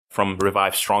from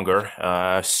Revive Stronger.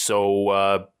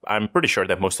 So I'm pretty sure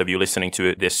that most of you listening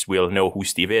to this will know who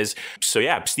Steve is. So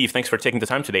yeah, Steve, thanks for taking the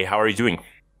time today. How are you doing?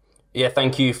 Yeah,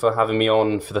 thank you for having me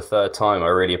on for the third time. I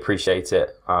really appreciate it.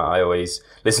 I always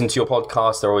listen to your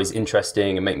podcast. They're always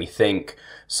interesting and make me think.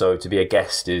 So to be a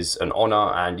guest is an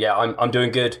honor. And yeah, I'm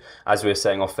doing good. As we were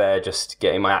saying off air, just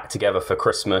getting my act together for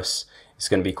Christmas. It's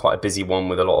going to be quite a busy one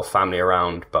with a lot of family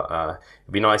around, but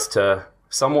it'd be nice to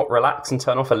somewhat relax and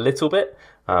turn off a little bit.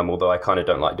 Although I kind of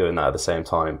don't like doing that at the same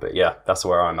time. But yeah, that's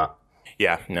where I'm at.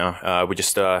 Yeah, no, we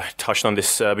just touched on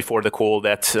this before the call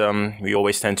that we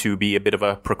always tend to be a bit of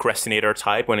a procrastinator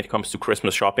type when it comes to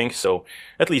Christmas shopping. So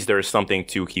at least there is something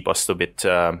to keep us a bit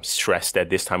stressed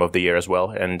at this time of the year as well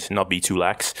and not be too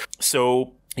lax.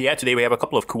 So yeah, today we have a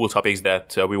couple of cool topics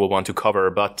that we will want to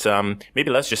cover, but maybe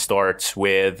let's just start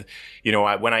with,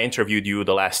 when I interviewed you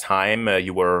the last time,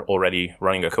 you were already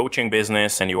running a coaching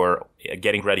business and you were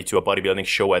getting ready to a bodybuilding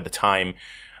show at the time.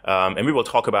 And we will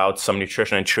talk about some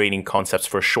nutrition and training concepts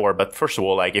for sure. But first of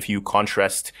all, if you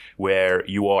contrast where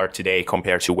you are today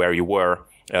compared to where you were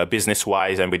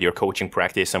business-wise and with your coaching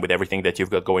practice and with everything that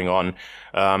you've got going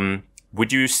on,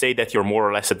 would you say that you're more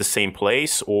or less at the same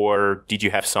place, or did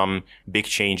you have some big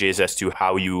changes as to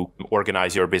how you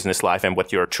organize your business life and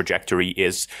what your trajectory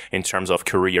is in terms of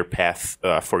career path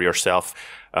for yourself?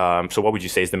 So what would you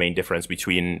say is the main difference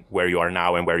between where you are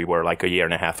now and where you were a year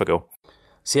and a half ago?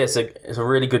 So yeah, it's a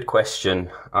really good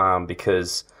question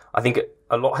because I think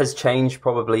a lot has changed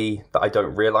probably that I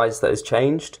don't realize that has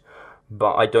changed,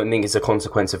 but I don't think it's a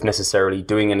consequence of necessarily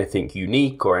doing anything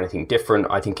unique or anything different.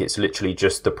 I think it's literally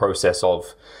just the process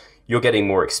of you're getting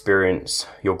more experience,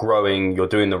 you're growing, you're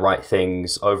doing the right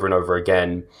things over and over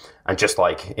again. And just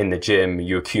like in the gym,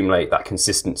 you accumulate that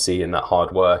consistency and that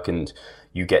hard work and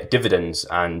you get dividends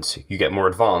and you get more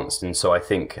advanced. And so I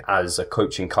think as a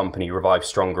coaching company, Revive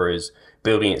Stronger is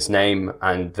building its name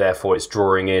and therefore it's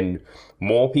drawing in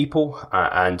more people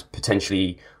and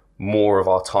potentially more of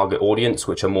our target audience,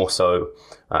 which are more so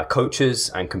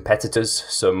coaches and competitors.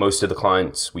 So most of the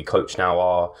clients we coach now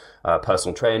are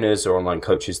personal trainers or online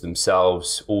coaches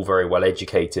themselves, all very well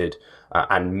educated,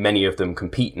 and many of them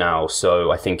compete now.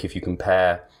 So I think if you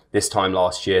compare this time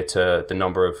last year to the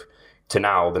number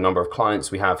of clients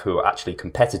we have who are actually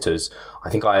competitors, I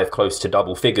think I have close to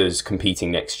double figures competing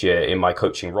next year in my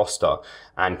coaching roster.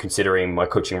 And considering my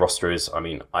coaching roster is,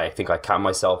 I think I count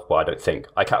myself, well,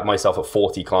 I count myself at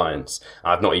 40 clients.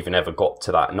 I've not even ever got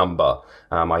to that number.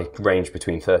 I range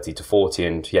between 30 to 40.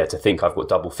 And yeah, to think I've got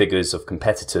double figures of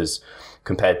competitors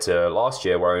compared to last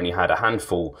year where I only had a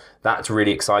handful, that's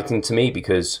really exciting to me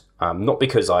because not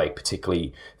because I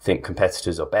particularly think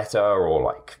competitors are better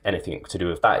or anything to do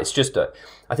with that. It's just that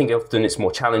I think often it's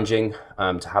more challenging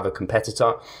to have a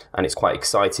competitor and it's quite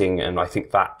exciting. And I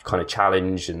think that kind of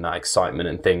challenge and that excitement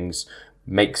and things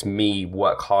makes me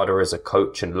work harder as a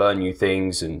coach and learn new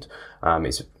things. And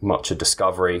it's much a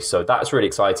discovery. So that's really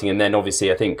exciting. And then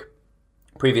obviously I think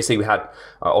previously we had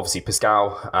obviously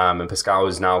Pascal, and Pascal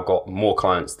has now got more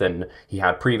clients than he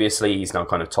had previously. He's now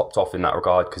kind of topped off in that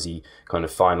regard because he kind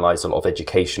of finalized a lot of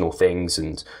educational things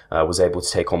and was able to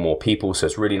take on more people. So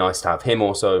it's really nice to have him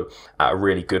also at a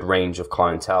really good range of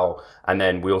clientele. And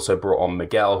then we also brought on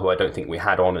Miguel, who I don't think we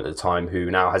had on at the time, who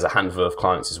now has a handful of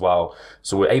clients as well.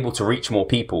 So we're able to reach more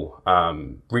people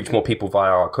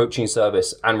via our coaching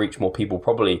service and reach more people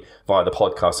probably via the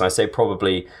podcast. And I say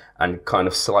probably and kind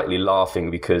of slightly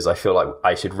laughing because I feel like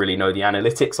I should really know the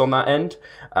analytics on that end.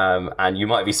 And you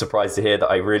might be surprised to hear that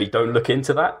I really don't look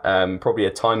into that. Probably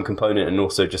a time component and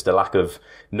also just a lack of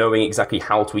knowing exactly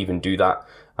how to even do that.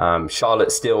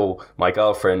 Charlotte still, my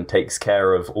girlfriend, takes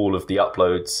care of all of the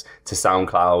uploads to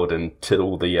SoundCloud and to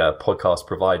all the podcast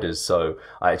providers. So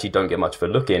I actually don't get much of a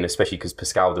look in, especially because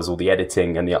Pascal does all the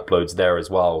editing and the uploads there as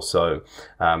well. So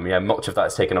much of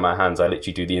that's taken on my hands. I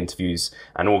literally do the interviews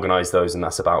and organize those, and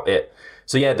that's about it.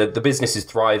 So yeah, the business is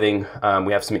thriving.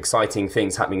 We have some exciting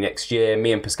things happening next year.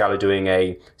 Me and Pascal are doing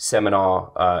a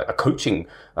seminar, a coaching,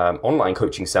 online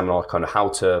coaching seminar, kind of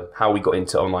how we got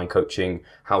into online coaching,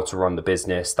 how to run the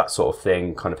business, that sort of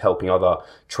thing, kind of helping other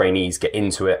trainees get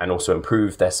into it and also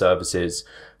improve their services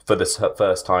for the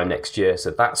first time next year.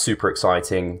 So that's super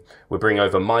exciting. We're bringing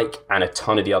over Mike and a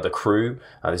ton of the other crew.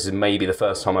 This is maybe the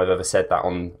first time I've ever said that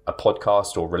on a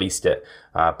podcast or released it,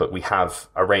 but we have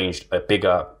arranged a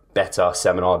bigger, better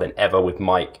seminar than ever with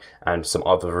Mike and some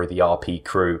other of the RP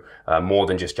crew, more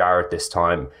than just Jared this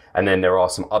time. And then there are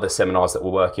some other seminars that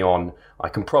we're working on. I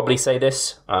can probably say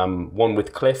this, one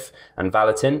with Cliff and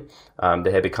Valentin.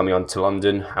 They'll be coming on to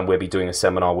London and we'll be doing a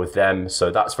seminar with them.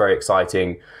 So that's very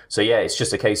exciting. So yeah, it's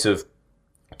just a case of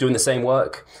doing the same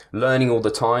work, learning all the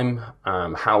time,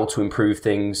 how to improve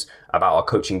things about our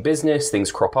coaching business.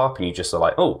 Things crop up and you just are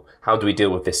like, oh, how do we deal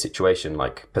with this situation?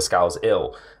 Like Pascal's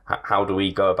ill. How do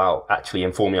we go about actually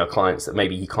informing our clients that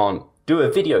maybe he can't do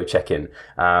a video check-in,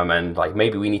 and like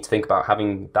maybe we need to think about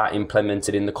having that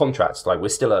implemented in the contracts. Like we're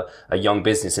still a young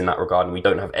business in that regard, and we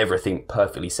don't have everything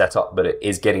perfectly set up, but it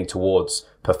is getting towards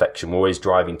perfection. We're always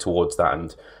driving towards that,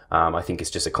 and I think it's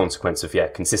just a consequence of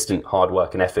consistent hard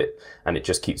work and effort, and it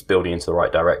just keeps building into the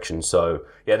right direction. So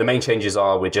the main changes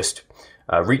are we're just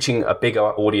reaching a bigger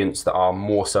audience that are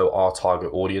more so our target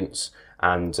audience,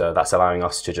 and that's allowing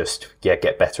us to just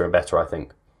get better and better, I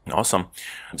think. Awesome.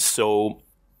 So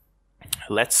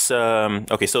let's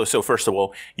okay, so first of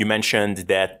all, you mentioned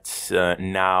that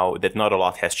now that not a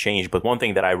lot has changed, but one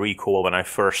thing that I recall when I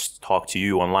first talked to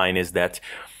you online is that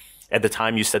at the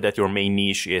time you said that your main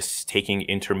niche is taking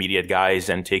intermediate guys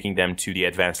and taking them to the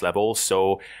advanced level.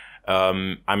 So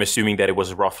I'm assuming that it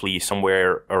was roughly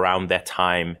somewhere around that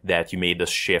time that you made the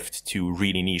shift to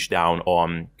really niche down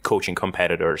on coaching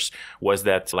competitors. Was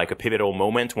that like a pivotal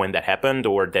moment when that happened,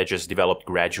 or that just developed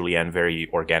gradually and very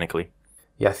organically?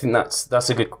 Yeah, I think that's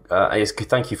a good.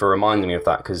 Thank you for reminding me of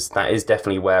that, because that is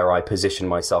definitely where I positioned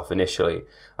myself initially,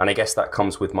 and I guess that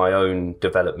comes with my own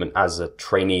development as a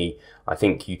trainee. I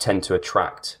think you tend to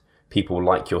attract people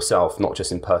like yourself, not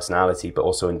just in personality but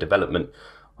also in development.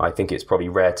 I think it's probably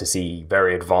rare to see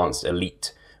very advanced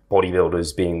elite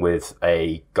bodybuilders being with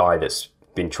a guy that's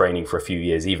been training for a few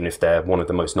years, even if they're one of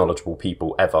the most knowledgeable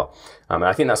people ever. And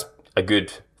I think that's a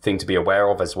good thing to be aware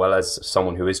of, as well as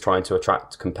someone who is trying to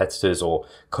attract competitors or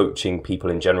coaching people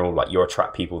in general. Like, you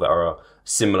attract people that are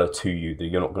similar to you, that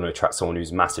you're not going to attract someone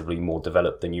who's massively more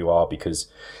developed than you are, because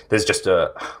there's just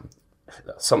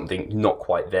something not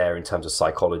quite there in terms of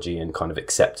psychology and kind of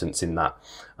acceptance in that,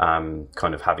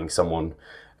 kind of having someone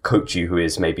coach you who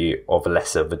is maybe of a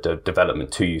lesser of a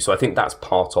development to you. So I think that's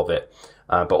part of it.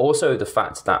 But also the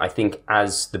fact that I think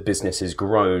as the business has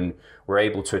grown, we're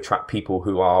able to attract people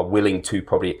who are willing to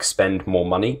probably expend more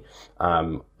money.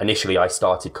 Initially, I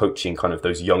started coaching kind of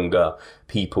those younger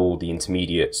people, the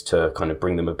intermediates, to kind of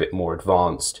bring them a bit more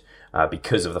advanced,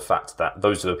 because of the fact that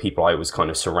those are the people I was kind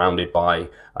of surrounded by.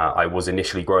 I was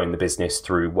initially growing the business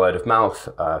through word of mouth,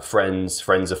 friends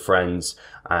of friends.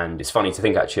 And it's funny to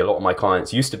think, actually, a lot of my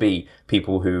clients used to be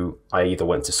people who I either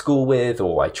went to school with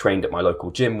or I trained at my local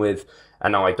gym with.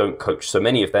 And now I don't coach so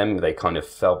many of them. They kind of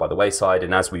fell by the wayside.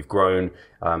 And as we've grown,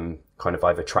 kind of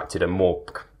I've attracted a more,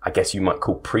 I guess you might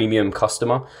call, premium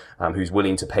customer, who's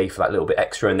willing to pay for that little bit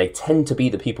extra. And they tend to be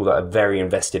the people that are very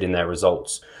invested in their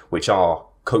results, which are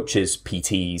coaches,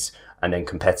 PTs, and then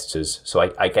competitors.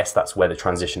 So I guess that's where the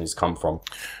transition has come from.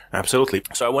 Absolutely.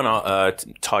 So I want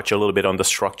to touch a little bit on the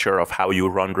structure of how you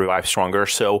run Revive Stronger.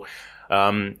 So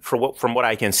from what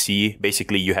I can see,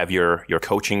 basically you have your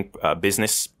coaching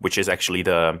business, which is actually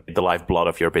the lifeblood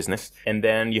of your business. And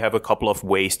then you have a couple of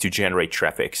ways to generate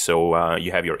traffic. So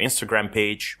you have your Instagram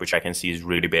page, which I can see is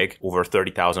really big, over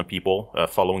 30,000 people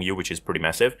following you, which is pretty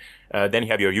massive. Then you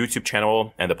have your YouTube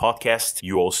channel and the podcast.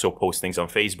 You also post things on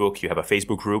Facebook. You have a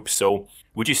Facebook group. So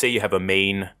would you say you have a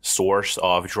main source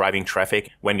of driving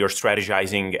traffic when you're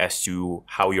strategizing as to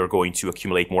how you're going to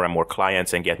accumulate more and more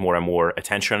clients and get more and more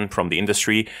attention from the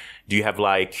industry? Do you have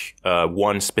like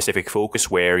one specific focus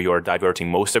where you're diverting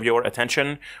most of your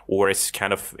attention, or it's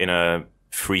kind of in a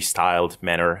freestyled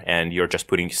manner and you're just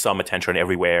putting some attention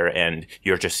everywhere and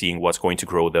you're just seeing what's going to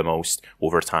grow the most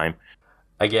over time?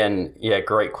 Again,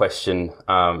 great question.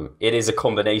 It is a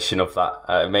combination of that.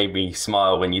 It made me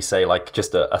smile when you say like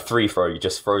just a free throw, you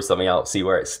just throw something out, see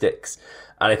where it sticks.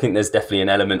 And I think there's definitely an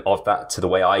element of that to the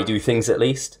way I do things, at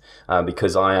least,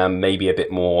 because I am maybe a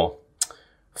bit more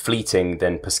fleeting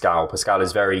than Pascal. Pascal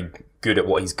is very good at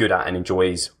what he's good at and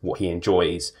enjoys what he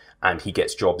enjoys, and he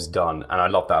gets jobs done. And I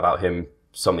love that about him.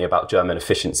 Something about German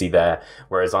efficiency there.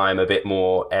 Whereas I'm a bit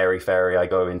more airy-fairy. I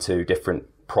go into different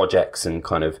projects and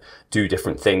kind of do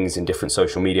different things in different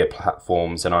social media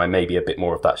platforms, and I may be a bit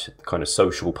more of that kind of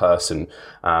social person,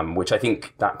 which I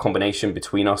think that combination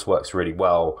between us works really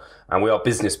well. And we are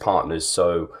business partners,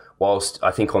 so whilst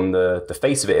I think on the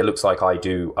face of it, it looks like I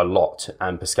do a lot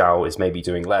and Pascal is maybe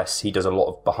doing less, he does a lot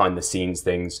of behind the scenes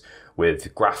things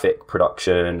with graphic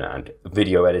production and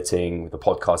video editing, the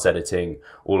podcast editing,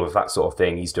 all of that sort of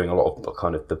thing. He's doing a lot of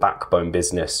kind of the backbone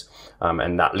business,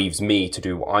 and that leaves me to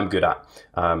do what I'm good at,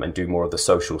 and do more of the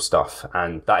social stuff.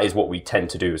 And that is what we tend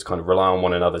to do, is kind of rely on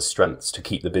one another's strengths to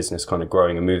keep the business kind of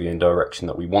growing and moving in the direction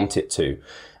that we want it to.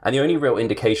 And the only real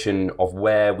indication of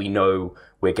where we know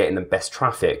we're getting the best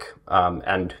traffic,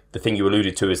 and the thing you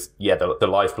alluded to is, the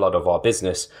lifeblood of our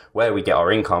business, where we get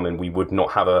our income, and we would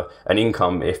not have an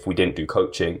income if we didn't do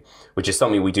coaching, which is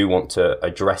something we do want to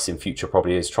address in future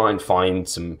probably, is try and find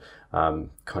some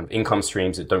kind of income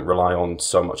streams that don't rely on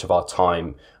so much of our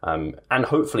time, and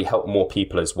hopefully help more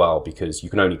people as well, because you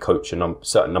can only coach a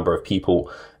certain number of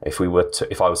people. If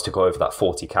I was to go over that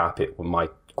 40 cap, my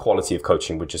quality of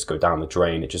coaching would just go down the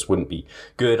drain. It just wouldn't be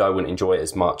good. I wouldn't enjoy it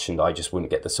as much, and I just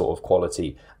wouldn't get the sort of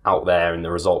quality out there, and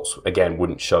the results again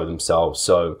wouldn't show themselves.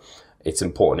 So it's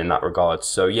important in that regard.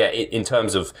 So yeah, in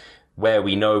terms of where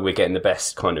we know we're getting the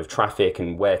best kind of traffic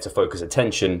and where to focus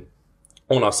attention,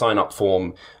 on our sign up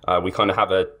form, we kind of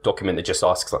have a document that just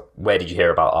asks, like, where did you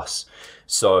hear about us?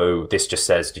 So this just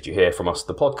says, did you hear from us,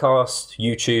 the podcast,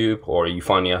 YouTube, or are you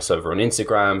finding us over on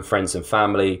Instagram, friends and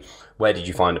family? Where did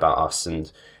you find about us? And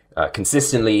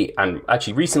consistently, and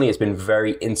actually recently, it's been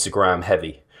very Instagram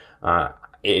heavy.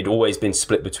 It had always been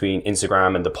split between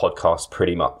Instagram and the podcast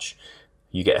pretty much.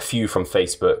 You get a few from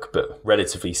Facebook, but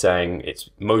relatively saying it's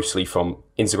mostly from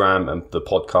Instagram and the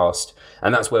podcast.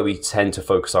 And that's where we tend to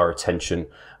focus our attention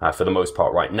for the most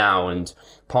part right now. And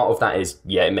part of that is,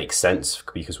 yeah, it makes sense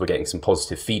because we're getting some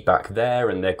positive feedback there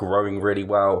and they're growing really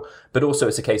well. But also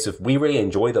it's a case of we really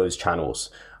enjoy those channels.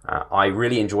 I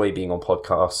really enjoy being on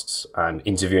podcasts and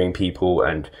interviewing people,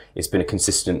 and it's been a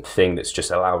consistent thing that's just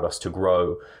allowed us to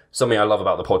grow. Something I love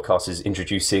about the podcast is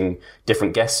introducing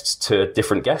different guests to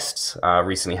different guests.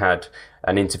 Recently had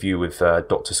an interview with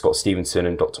Dr. Scott Stevenson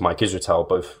and Dr. Mike Israetel,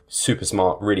 both super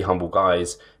smart, really humble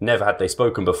guys. Never had they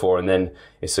spoken before, and then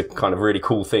it's a kind of really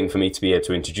cool thing for me to be able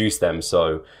to introduce them.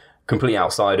 So completely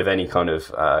outside of any kind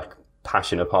of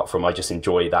passion, apart from I just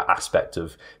enjoy that aspect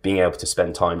of being able to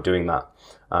spend time doing that.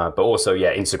 But also,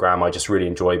 yeah, Instagram, I just really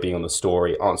enjoy being on the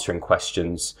story, answering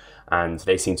questions, and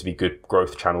they seem to be good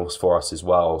growth channels for us as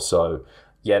well. So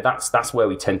yeah, that's where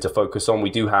we tend to focus on. We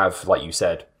do have, like you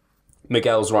said,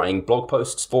 Miguel's writing blog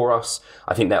posts for us.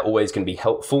 I think they're always going to be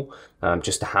helpful,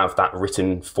 just to have that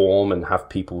written form and have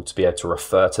people to be able to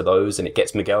refer to those, and it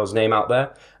gets Miguel's name out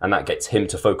there, and that gets him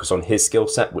to focus on his skill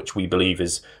set, which we believe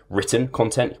is written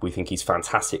content. We think he's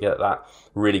fantastic at that,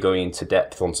 really going into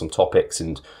depth on some topics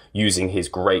and using his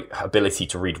great ability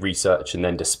to read research and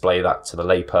then display that to the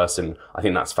layperson. I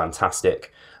think that's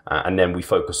fantastic. And then we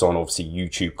focus on obviously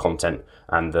YouTube content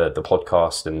and the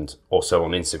podcast, and also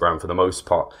on Instagram for the most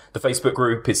part. The Facebook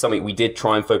group is something we did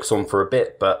try and focus on for a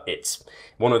bit, but it's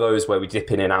one of those where we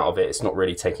dip in and out of it. It's not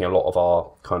really taking a lot of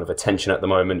our kind of attention at the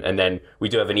moment. And then we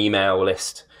do have an email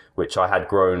list, which I had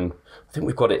grown. I think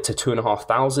we've got it to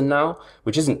 2,500 now,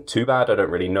 which isn't too bad. I don't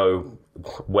really know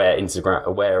where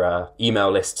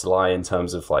email lists lie in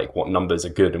terms of like what numbers are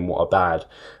good and what are bad.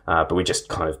 But we just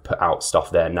kind of put out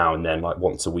stuff there now and then, like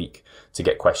once a week, to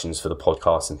get questions for the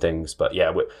podcast and things. But yeah,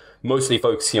 we're mostly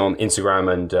focusing on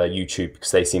Instagram and YouTube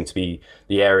because they seem to be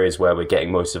the areas where we're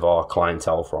getting most of our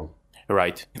clientele from.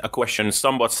 Right. A question,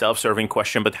 somewhat self-serving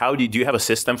question, but how do you have a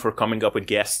system for coming up with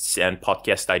guests and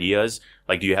podcast ideas?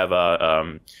 Like, do you have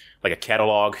a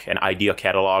catalog, an idea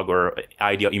catalog or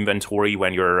idea inventory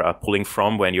when you're pulling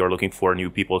from, when you're looking for new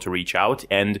people to reach out?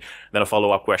 And then a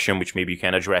follow-up question, which maybe you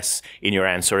can address in your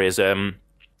answer, is,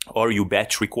 are you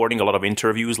batch recording a lot of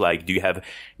interviews? Like, do you have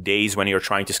days when you're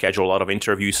trying to schedule a lot of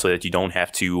interviews so that you don't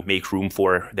have to make room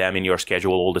for them in your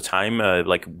schedule all the time?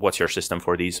 Like, what's your system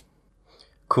for these?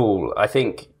 Cool. I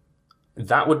think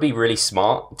that would be really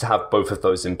smart to have both of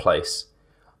those in place.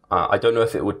 I don't know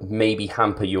if it would maybe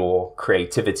hamper your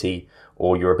creativity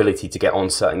or your ability to get on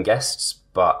certain guests,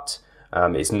 but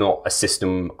it's not a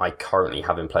system I currently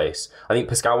have in place. I think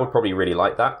Pascal would probably really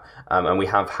like that. And we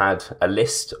have had a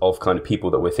list of kind of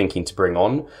people that we're thinking to bring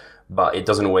on, but it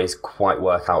doesn't always quite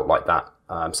work out like that.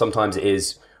 Sometimes it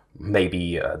is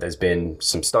maybe there's been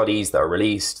some studies that are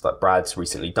released that Brad's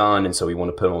recently done, and so we want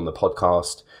to put on the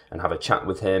podcast and have a chat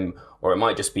with him. Or it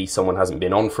might just be someone hasn't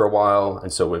been on for a while,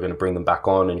 and so we're going to bring them back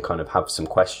on and kind of have some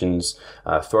questions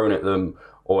thrown at them.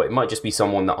 Or it might just be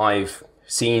someone that I've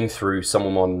seen through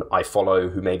someone I follow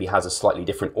who maybe has a slightly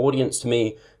different audience to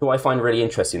me, who I find really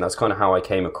interesting. That's kind of how I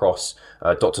came across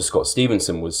Dr. Scott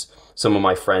Stevenson. Was some of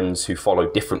my friends who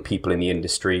follow different people in the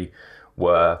industry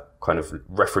were kind of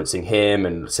referencing him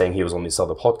and saying he was on this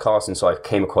other podcast. And so I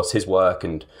came across his work,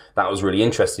 and that was really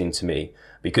interesting to me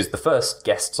because the first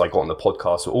guests I got on the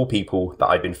podcast were all people that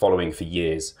I'd been following for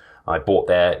years. I bought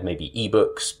their maybe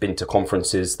ebooks, been to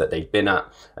conferences that they've been at.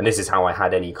 And this is how I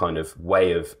had any kind of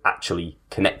way of actually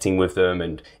connecting with them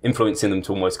and influencing them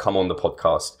to almost come on the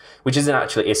podcast, which isn't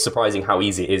actually, it's surprising how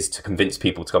easy it is to convince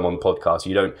people to come on the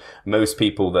podcast. Most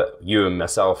people that you and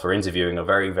myself are interviewing are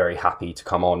very, very happy to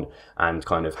come on and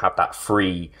kind of have that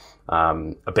free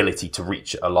ability to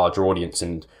reach a larger audience.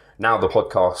 And now the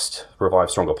podcast, Revive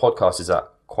Stronger Podcast, is at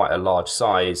quite a large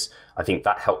size. I think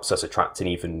that helps us attract an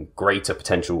even greater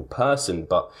potential person.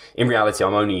 But in reality,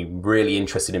 I'm only really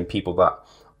interested in people that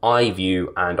I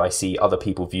view and I see other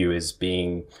people view as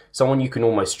being someone you can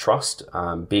almost trust,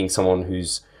 being someone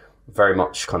who's very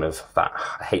much kind of that,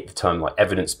 I hate the term like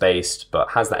evidence-based,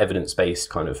 but has that evidence-based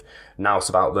kind of nous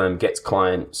about them, gets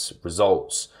clients,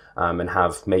 results, and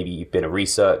have maybe been a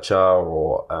researcher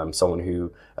or someone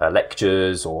who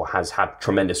lectures or has had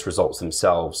tremendous results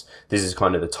themselves. This is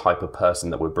kind of the type of person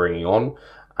that we're bringing on,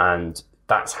 and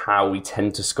that's how we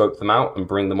tend to scope them out and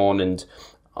bring them on. And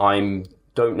I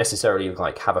don't necessarily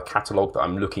like have a catalog that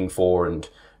I'm looking for and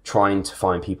trying to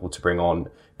find people to bring on,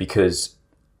 because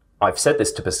I've said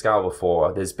this to Pascal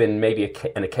before. There's been maybe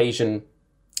an occasion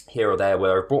here or there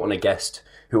where I've brought on a guest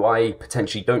who I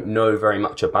potentially don't know very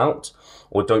much about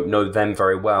or don't know them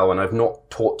very well, and I've not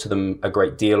talked to them a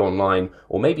great deal online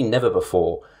or maybe never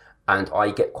before, and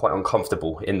I get quite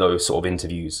uncomfortable in those sort of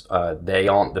interviews. They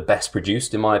aren't the best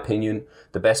produced, in my opinion.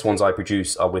 The best ones I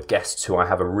produce are with guests who I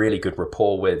have a really good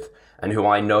rapport with and who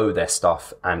I know their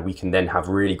stuff, and we can then have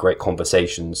really great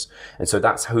conversations. And so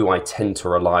that's who I tend to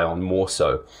rely on more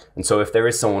so. And so if there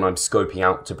is someone I'm scoping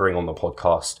out to bring on the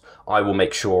podcast, I will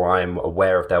make sure I am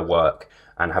aware of their work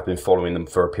and have been following them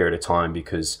for a period of time,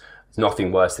 because there's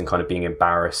nothing worse than kind of being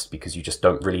embarrassed because you just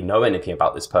don't really know anything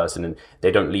about this person and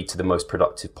they don't lead to the most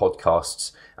productive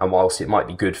podcasts. And whilst it might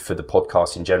be good for the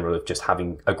podcast in general of just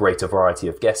having a greater variety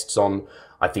of guests on,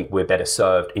 I think we're better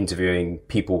served interviewing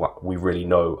people we really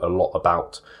know a lot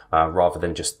about, rather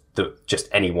than just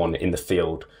anyone in the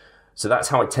field. So that's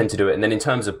how I tend to do it. And then in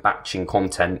terms of batching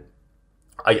content,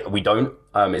 we don't.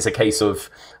 It's a case of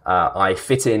I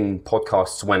fit in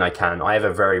podcasts when I can. I have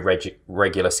a very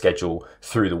regular schedule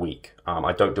through the week.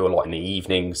 I don't do a lot in the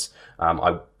evenings.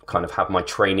 I kind of have my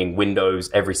training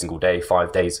windows every single day,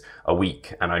 5 days a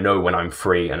week, and I know when I'm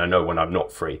free and I know when I'm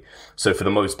not free. So for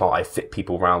the most part, I fit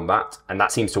people around that, and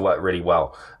that seems to work really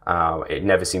well. It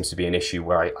never seems to be an issue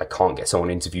where I can't get someone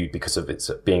interviewed because of it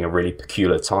being a really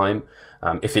peculiar time.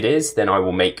 If it is, then I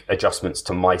will make adjustments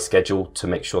to my schedule to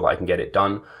make sure that I can get it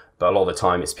done. But a lot of the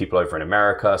time it's people over in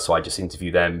America, so I just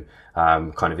interview them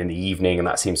kind of in the evening, and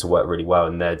that seems to work really well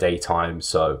in their daytime.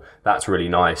 So that's really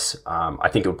nice. I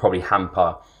think it would probably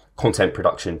hamper content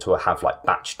production to have like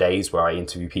batch days where I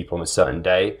interview people on a certain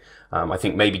day. I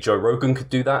think maybe Joe Rogan could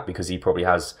do that because he probably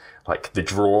has like the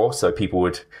draw, so people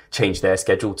would change their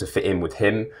schedule to fit in with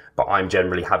him. But I'm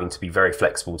generally having to be very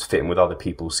flexible to fit in with other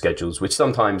people's schedules, which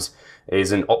sometimes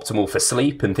isn't optimal for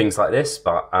sleep and things like this.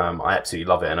 But I absolutely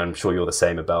love it, and I'm sure you're the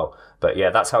same, Abel. But yeah,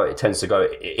 that's how it tends to go.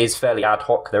 It is fairly ad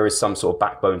hoc. There is some sort of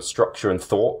backbone structure and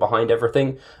thought behind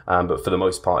everything, but for the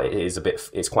most part,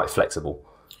 it's quite flexible.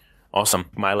 Awesome.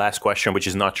 My last question, which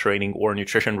is not training or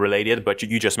nutrition related, but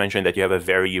you just mentioned that you have a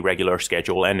very regular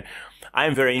schedule. And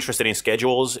I'm very interested in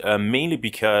schedules, mainly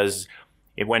because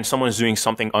when someone's doing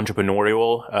something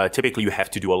entrepreneurial, typically you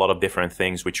have to do a lot of different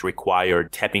things which require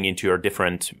tapping into your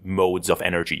different modes of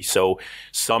energy. So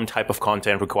some type of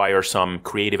content requires some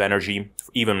creative energy,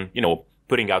 even,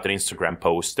 putting out an Instagram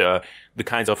post. The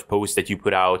kinds of posts that you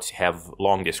put out have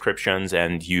long descriptions,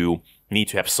 and you need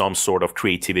to have some sort of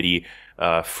creativity,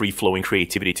 free-flowing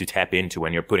creativity to tap into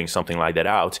when you're putting something like that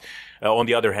out. On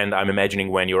the other hand, I'm imagining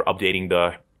when you're updating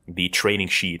the training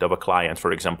sheet of a client,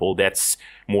 for example, that's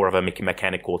more of a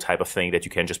mechanical type of thing that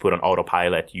you can just put on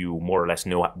autopilot. You more or less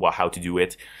know how to do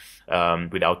it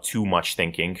without too much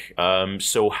thinking.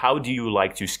 So how do you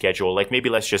like to schedule? Like, maybe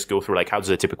let's just go through, like, how does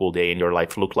a typical day in your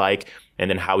life look like? And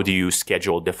then how do you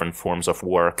schedule different forms of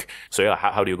work? So yeah,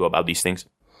 how do you go about these things?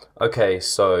 Okay,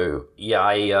 so yeah,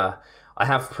 I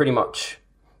have pretty much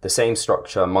the same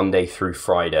structure Monday through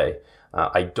Friday.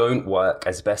 I don't work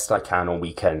as best I can on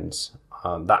weekends.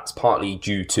 That's partly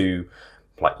due to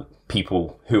like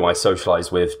people who I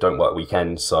socialize with don't work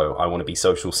weekends, so I want to be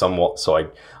social somewhat.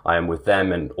 So I am with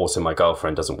them, and also my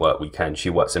girlfriend doesn't work weekends. She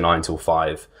works a 9 till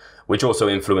 5, which also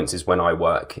influences when I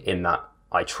work, in that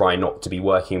I try not to be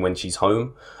working when she's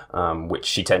home, which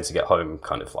she tends to get home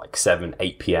kind of like 7,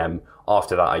 8 p.m.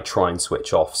 After that, I try and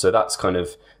switch off. So that's kind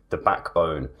of the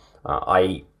backbone.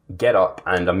 I get up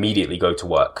and immediately go to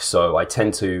work. So I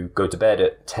tend to go to bed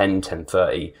at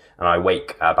 10:30, and I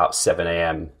wake at about 7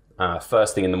 a.m.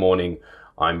 First thing in the morning,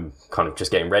 I'm kind of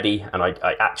just getting ready, and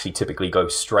I actually typically go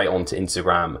straight onto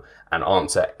Instagram and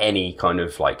answer any kind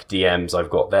of like DMs I've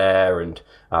got there, and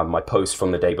my post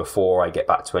from the day before. I get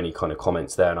back to any kind of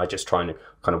comments there, and I just try and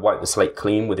kind of wipe the slate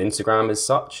clean with Instagram as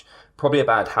such. Probably a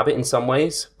bad habit in some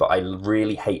ways, but I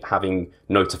really hate having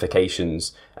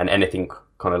notifications and anything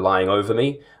kind of lying over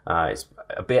me. It's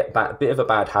a bit of a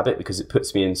bad habit because it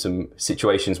puts me in some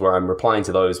situations where I'm replying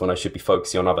to those when I should be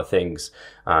focusing on other things,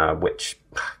 which,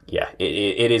 yeah,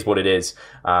 it is what it is.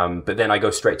 But then I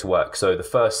go straight to work. So the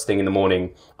first thing in the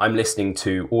morning, I'm listening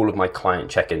to all of my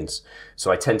client check-ins.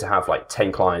 So I tend to have like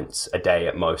 10 clients a day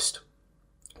at most.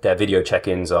 Their video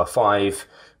check-ins are 5.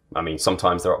 I mean,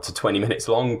 sometimes they're up to 20 minutes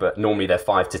long, but normally they're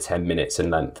 5 to 10 minutes in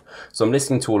length. So I'm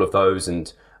listening to all of those,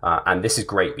 and this is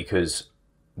great because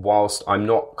whilst I'm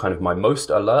not kind of my most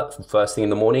alert first thing in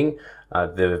the morning,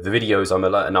 the videos, I'm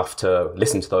alert enough to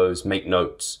listen to those, make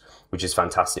notes, which is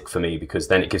fantastic for me because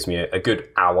then it gives me a good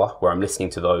hour where I'm listening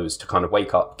to those to kind of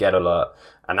wake up, get alert.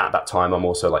 And at that time, I'm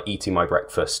also like eating my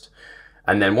breakfast.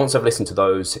 And then once I've listened to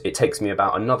those, it takes me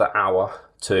about another hour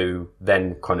to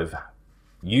then kind of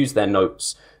use their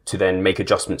notes to then make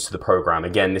adjustments to the program.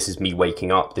 Again, this is me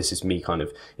waking up. This is me kind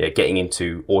of getting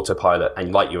into autopilot.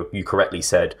 And like you correctly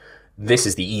said, this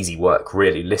is the easy work,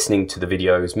 really, listening to the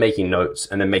videos, making notes,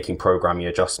 and then making programming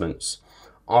adjustments.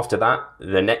 After that,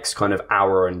 the next kind of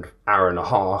hour and a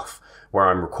half where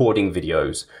I'm recording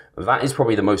videos, that is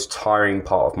probably the most tiring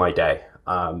part of my day.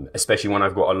 Especially when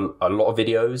I've got a lot of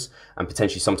videos, and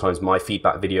potentially sometimes my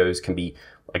feedback videos can be,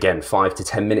 again, 5 to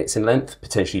 10 minutes in length,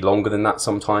 potentially longer than that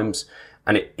sometimes.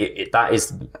 And that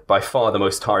is by far the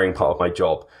most tiring part of my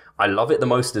job. I love it the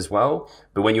most as well,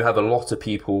 but when you have a lot of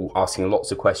people asking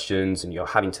lots of questions and you're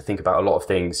having to think about a lot of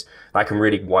things, that can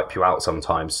really wipe you out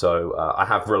sometimes. So I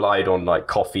have relied on like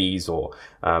coffees or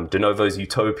Denovo's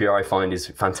Utopia, I find is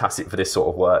fantastic for this sort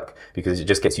of work because it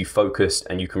just gets you focused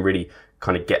and you can really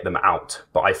kind of get them out.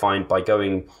 But I find by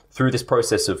going through this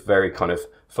process of very kind of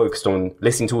focused on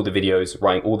listening to all the videos,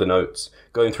 writing all the notes,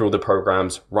 going through all the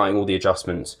programs, writing all the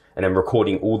adjustments, and then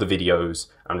recording all the videos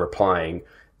and replying,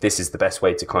 this is the best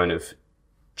way to kind of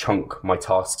chunk my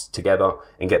tasks together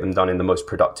and get them done in the most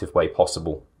productive way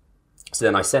possible. So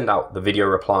then I send out the video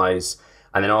replies,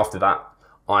 and then after that,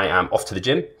 I am off to the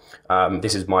gym.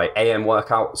 This is my AM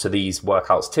workout. So these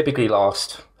workouts typically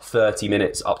last 30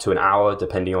 minutes up to an hour,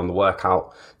 depending on the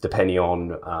workout, depending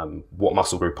on what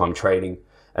muscle group I'm training.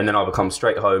 And then I'll come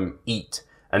straight home, eat,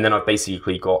 and then I've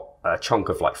basically got a chunk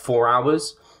of like 4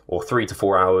 hours or 3 to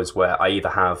 4 hours where I either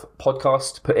have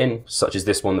podcasts put in, such as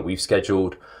this one that we've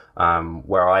scheduled,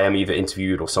 where I am either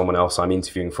interviewed or someone else I'm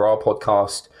interviewing for our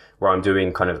podcast, where I'm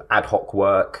doing kind of ad hoc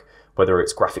work, whether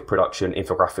it's graphic production,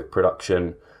 infographic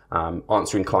production,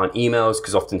 answering client emails,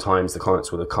 because oftentimes the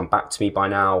clients will have come back to me by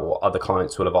now, or other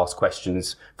clients will have asked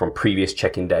questions from previous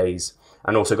check-in days,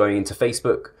 and also going into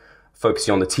Facebook,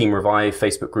 focusing on the Team Revive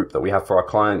Facebook group that we have for our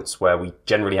clients, where we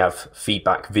generally have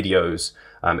feedback videos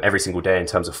every single day in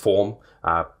terms of form.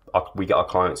 We get our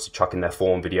clients to chuck in their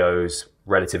form videos,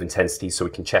 relative intensity, so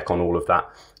we can check on all of that.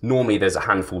 Normally there's a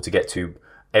handful to get to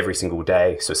every single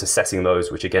day, so it's assessing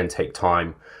those, which again take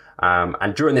time.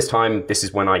 And during this time, this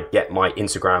is when I get my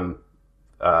Instagram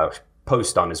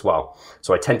post done as well.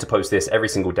 So I tend to post this every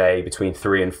single day between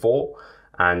 3 and 4.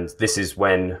 And this is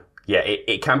when,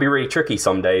 it can be really tricky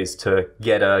some days to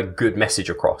get a good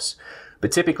message across.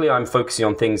 But typically I'm focusing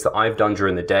on things that I've done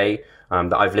during the day,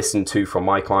 that I've listened to from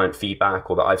my client feedback,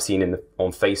 or that I've seen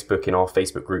on Facebook, in our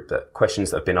Facebook group, that questions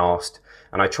that have been asked.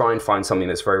 And I try and find something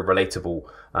that's very relatable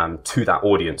to that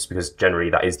audience, because generally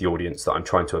that is the audience that I'm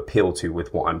trying to appeal to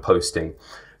with what I'm posting.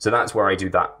 So that's where I do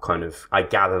that I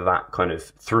gather that kind of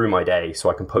through my day so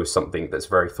I can post something that's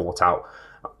very thought out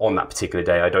on that particular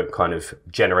day. I don't kind of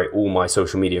generate all my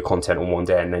social media content on one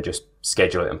day and then just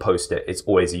schedule it and post it. It's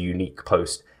always a unique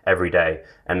post every day,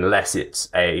 unless it's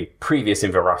a previous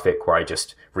infographic where I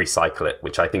just recycle it,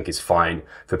 which I think is fine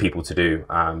for people to do.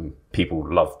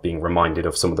 People love being reminded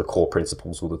of some of the core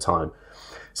principles all the time.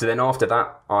 So then after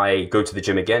that, I go to the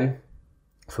gym again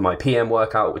for my PM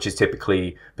workout, which is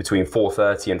typically between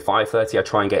 4:30 and 5:30. I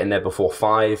try and get in there before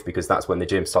 5 because that's when the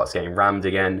gym starts getting rammed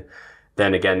again.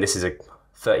 Then again, this is a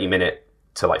 30-minute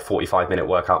to like 45-minute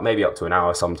workout, maybe up to an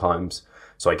hour sometimes.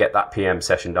 So I get that PM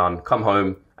session done, come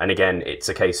home, and again, it's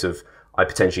a case of I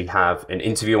potentially have an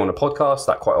interview on a podcast.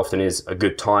 That quite often is a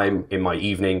good time in my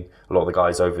evening. A lot of the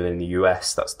guys over in the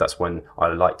US, that's when I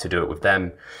like to do it with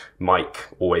them. Mike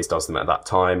always does them at that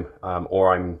time.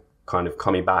 Or I'm kind of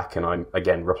coming back and I'm,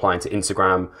 again, replying to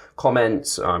Instagram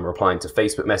comments, I'm replying to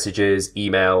Facebook messages,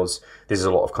 emails. This is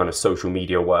a lot of kind of social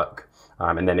media work.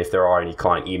 And then if there are any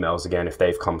client emails, again, if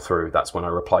they've come through, that's when I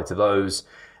reply to those.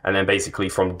 And then basically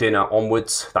from dinner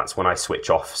onwards, that's when I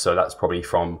switch off. So that's probably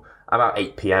from about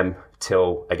 8 p.m.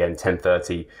 till, again,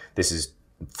 10:30. This is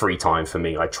free time for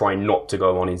me. I try not to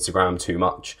go on Instagram too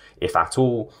much, if at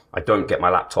all. I don't get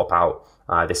my laptop out.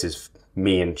 This is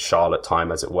me and Charlotte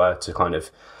time, as it were, to kind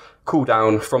of cool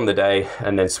down from the day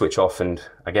and then switch off and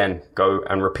again go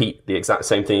and repeat the exact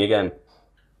same thing again.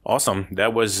 Awesome.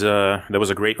 That was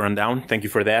a great rundown. Thank you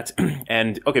for that.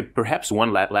 And okay, perhaps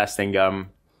one last thing,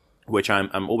 which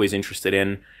I'm always interested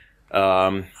in,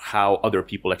 how other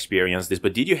people experience this.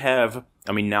 But did you have?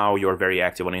 I mean, now you're very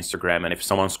active on Instagram, and if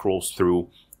someone scrolls through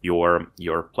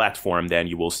your platform, then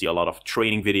you will see a lot of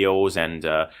training videos and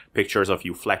pictures of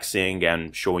you flexing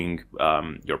and showing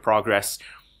your progress.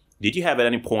 Did you have at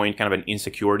any point kind of an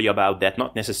insecurity about that?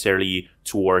 Not necessarily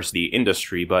towards the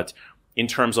industry, but in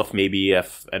terms of maybe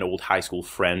if an old high school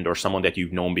friend or someone that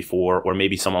you've known before, or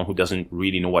maybe someone who doesn't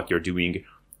really know what you're doing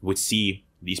would see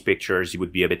these pictures, you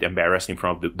would be a bit embarrassed in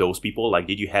front of those people. Like,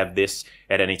 did you have this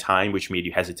at any time, which made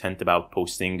you hesitant about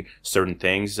posting certain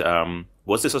things?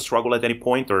 Was this a struggle at any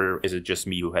point, or is it just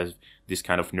me who has this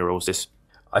kind of neurosis?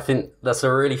 I think that's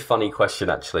a really funny question,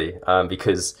 actually,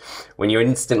 because when you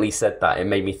instantly said that, it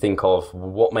made me think of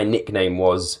what my nickname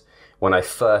was when I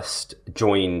first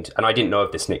joined. And I didn't know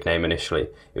of this nickname initially.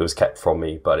 It was kept from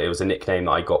me, but it was a nickname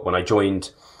that I got when I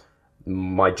joined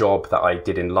my job that I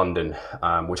did in London,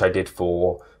 which I did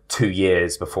for 2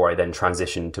 years before I then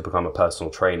transitioned to become a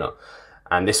personal trainer.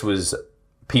 And this was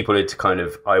people had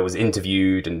I was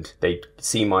interviewed and they'd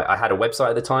see I had a website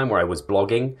at the time where I was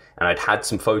blogging, and I'd had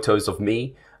some photos of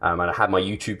me, and I had my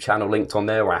YouTube channel linked on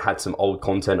there where I had some old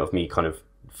content of me kind of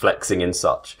flexing and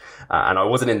such. And I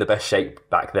wasn't in the best shape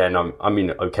back then. I'm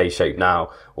in okay shape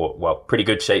now, or well, pretty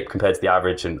good shape compared to the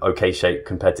average and okay shape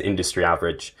compared to industry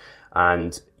average.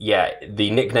 And yeah,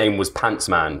 the nickname was Pants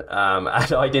Man.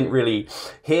 And I didn't really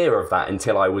hear of that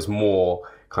until I was more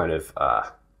kind of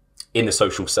in the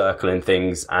social circle and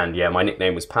things. And yeah, my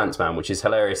nickname was Pants Man, which is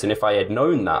hilarious. And if I had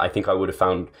known that, I think I would have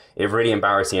found it really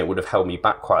embarrassing. It would have held me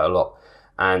back quite a lot.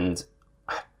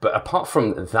 But apart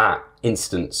from that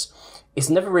instance, it's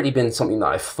never really been something that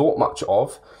I've thought much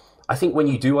of. I think when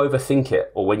you do overthink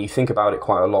it, or when you think about it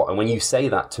quite a lot, and when you say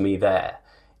that to me there,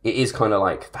 it is kind of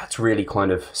like, that's really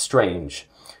kind of strange.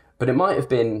 But it might have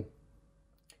been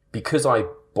because I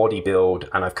bodybuild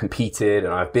and I've competed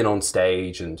and I've been on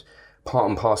stage, and part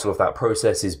and parcel of that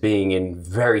process is being in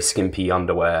very skimpy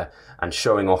underwear and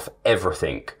showing off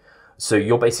everything. So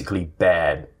you're basically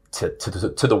bare to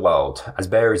the world, as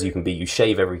bare as you can be. You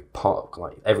shave every part,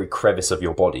 like every crevice of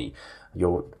your body.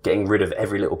 You're getting rid of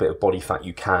every little bit of body fat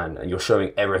you can, and you're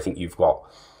showing everything you've got.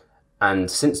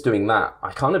 And since doing that,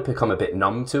 I kind of become a bit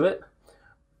numb to it.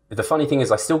 The funny thing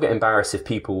is I still get embarrassed if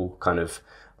people kind of,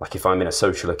 like if I'm in a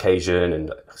social occasion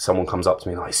and someone comes up to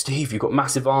me like, Steve, you've got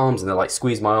massive arms, and they're like,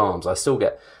 squeeze my arms. I still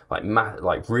get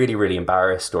like really, really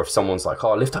embarrassed. Or if someone's like,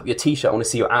 oh, lift up your t-shirt, I want to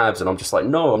see your abs. And I'm just like,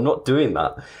 no, I'm not doing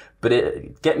that.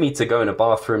 But get me to go in a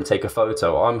bathroom, take a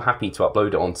photo. I'm happy to upload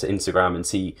it onto Instagram and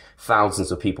see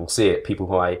thousands of people see it. People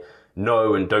who I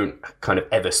know and don't kind of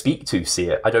ever speak to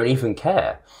see it. I don't even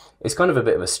care. It's kind of a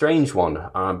bit of a strange one,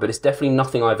 but it's definitely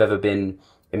nothing I've ever been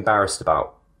embarrassed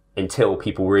about until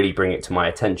people really bring it to my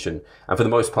attention. And for the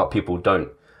most part, people don't.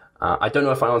 I don't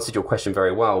know if I answered your question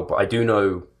very well, but I do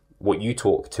know what you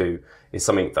talk to is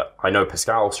something that I know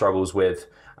Pascal struggles with,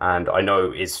 and I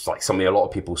know is like something a lot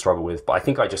of people struggle with. But I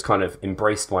think I just kind of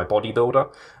embraced my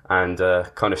bodybuilder and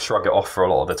kind of shrug it off for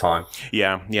a lot of the time.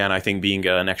 Yeah, and I think being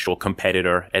an actual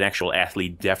competitor, an actual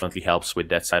athlete definitely helps with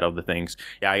that side of the things.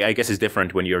 Yeah, I guess it's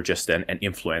different when you're just an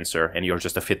influencer and you're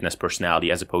just a fitness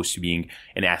personality as opposed to being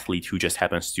an athlete who just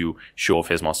happens to show off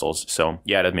his muscles. So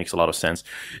yeah, that makes a lot of sense.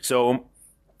 So,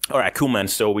 all right, cool, man.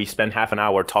 So we spent half an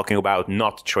hour talking about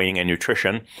not training and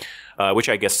nutrition, which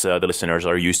I guess the listeners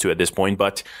are used to at this point.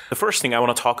 But the first thing I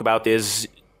want to talk about is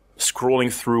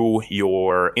scrolling through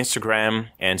your Instagram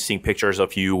and seeing pictures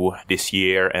of you this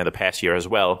year and the past year as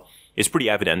well. It's pretty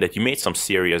evident that you made some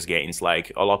serious gains,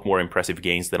 like a lot more impressive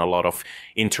gains than a lot of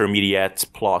intermediate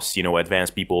plus,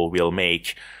 advanced people will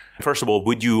make. First of all,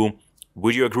 would you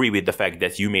agree with the fact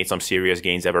that you made some serious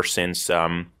gains ever since,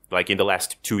 like in the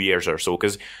last 2 years or so?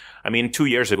 Because, 2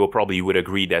 years ago, probably you would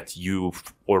agree that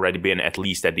you've already been at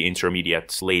least at the intermediate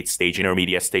stage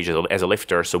as a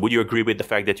lifter. So would you agree with the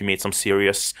fact that you made some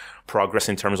serious progress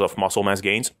in terms of muscle mass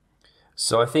gains?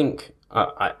 So I think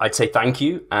I'd say thank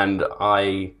you. And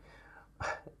I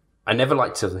never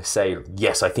like to say,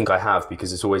 yes, I think I have,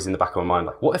 because it's always in the back of my mind,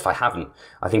 like, what if I haven't?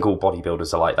 I think all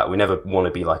bodybuilders are like that. We never want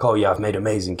to be like, oh yeah, I've made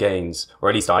amazing gains. Or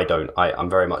at least I don't. I'm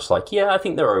very much like, yeah, I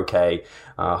think they're okay.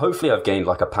 Hopefully I've gained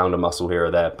like a pound of muscle here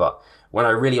or there. But when I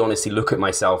really honestly look at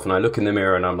myself and I look in the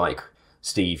mirror and I'm like,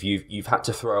 Steve, you've had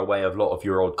to throw away a lot of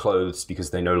your old clothes because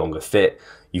they no longer fit.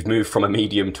 You've moved from a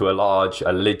medium to a large,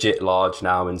 a legit large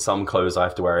now. In some clothes, I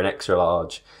have to wear an extra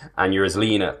large. And you're as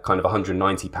lean at kind of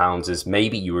 190 pounds as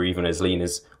maybe you were even as lean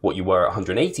as what you were at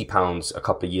 180 pounds a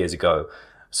couple of years ago.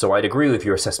 So I'd agree with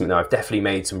your assessment there. I've definitely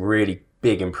made some really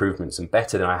big improvements and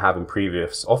better than I have in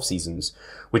previous off seasons,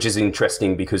 which is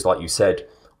interesting because, like you said,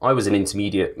 I was an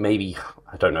intermediate, maybe,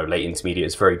 I don't know, late intermediate.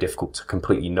 It's very difficult to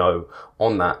completely know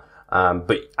on that.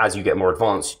 But as you get more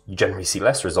advanced, you generally see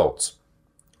less results.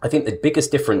 I think the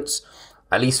biggest difference,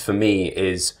 at least for me,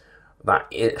 is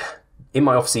that in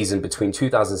my off season between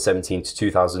 2017 to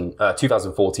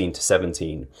 2014 to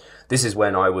 17, this is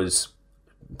when I was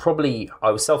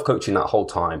self-coaching that whole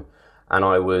time. And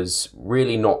I was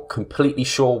really not completely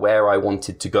sure where I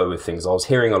wanted to go with things. I was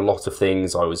hearing a lot of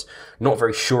things. I was not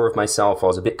very sure of myself. I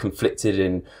was a bit conflicted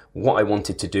in what I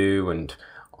wanted to do, and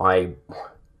I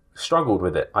struggled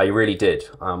with it. I really did.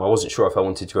 I wasn't sure if I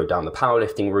wanted to go down the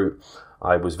powerlifting route.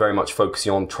 I was very much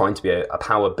focusing on trying to be a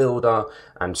power builder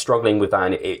and struggling with that,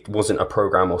 and it wasn't a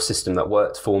program or system that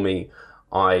worked for me.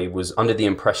 I was under the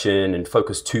impression and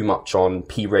focused too much on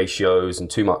P ratios and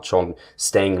too much on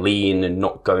staying lean and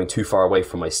not going too far away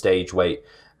from my stage weight.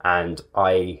 And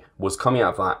I was coming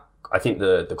out of that. I think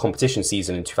the competition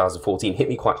season in 2014 hit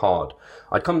me quite hard.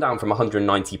 I'd come down from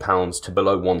 190 pounds to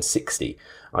below 160.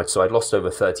 So I'd lost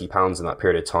over 30 pounds in that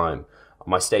period of time.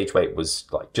 My stage weight was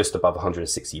like just above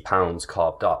 160 pounds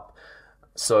carved up.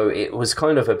 So it was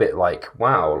kind of a bit like,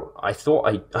 wow, I thought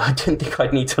I didn't think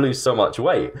I'd need to lose so much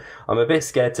weight. I'm a bit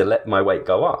scared to let my weight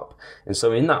go up. And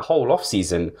so in that whole off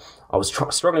season, I was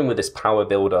struggling with this power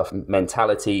builder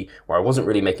mentality where I wasn't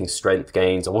really making strength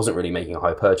gains. I wasn't really making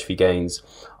hypertrophy gains.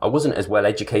 I wasn't as well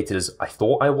educated as I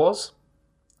thought I was.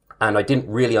 And I didn't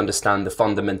really understand the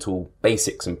fundamental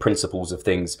basics and principles of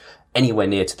things anywhere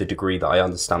near to the degree that I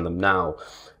understand them now.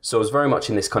 So I was very much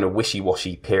in this kind of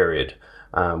wishy-washy period,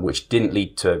 which didn't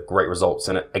lead to great results.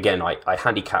 And again, I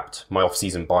handicapped my off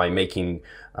season by making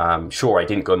sure I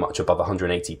didn't go much above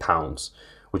 180 pounds,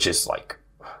 which is like,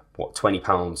 20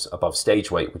 pounds above stage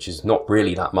weight, which is not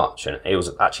really that much. And it was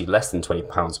actually less than 20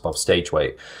 pounds above stage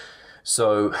weight.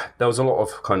 So there was a lot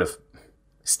of kind of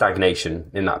stagnation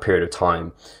in that period of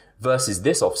time versus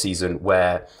this off season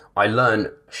where I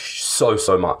learned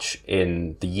so much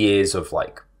in the years of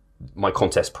like my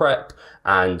contest prep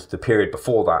and the period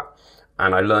before that.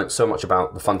 And I learned so much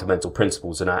about the fundamental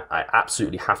principles, and I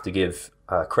absolutely have to give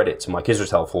credit to Mike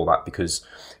Israetel for that, because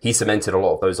he cemented a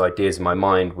lot of those ideas in my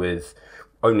mind with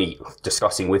only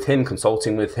discussing with him,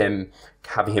 consulting with him,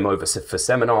 having him over for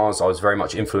seminars. I was very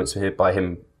much influenced by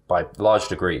him by a large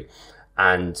degree,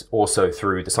 and also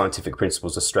through the scientific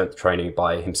principles of strength training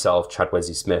by himself, Chad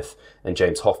Wesley Smith, and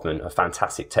James Hoffman, a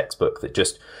fantastic textbook that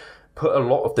just put a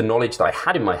lot of the knowledge that I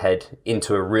had in my head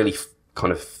into a really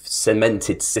kind of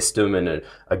cemented system and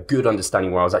a good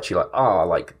understanding where I was actually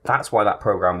like, that's why that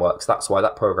program works. That's why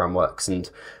that program works. And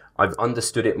I've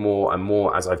understood it more and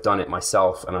more as I've done it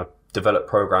myself, and I've developed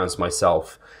programs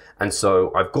myself. And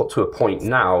so I've got to a point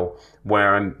now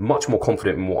where I'm much more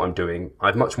confident in what I'm doing. I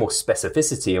have much more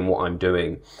specificity in what I'm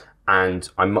doing. And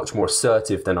I'm much more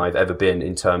assertive than I've ever been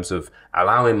in terms of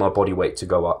allowing my body weight to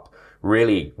go up,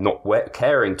 really not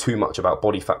caring too much about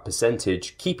body fat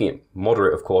percentage, keeping it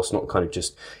moderate, of course, not kind of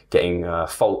just getting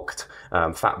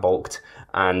fat bulked.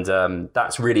 And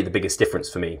that's really the biggest difference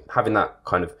for me, having that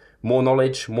kind of more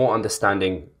knowledge, more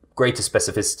understanding, greater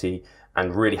specificity,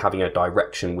 and really having a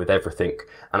direction with everything.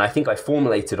 And I think I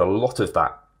formulated a lot of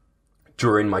that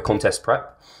during my contest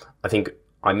prep. I think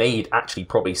I made actually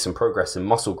probably some progress in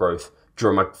muscle growth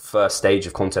during my first stage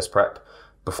of contest prep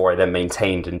before I then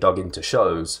maintained and dug into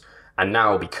shows. And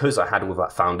now, because I had all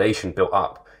that foundation built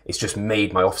up, it's just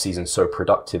made my off season so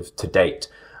productive to date.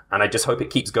 And I just hope it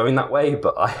keeps going that way,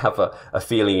 but I have a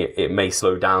feeling it may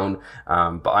slow down.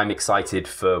 But I'm excited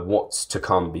for what's to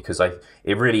come, because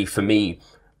it really, for me,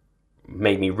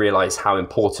 made me realize how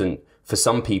important, for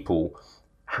some people,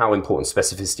 how important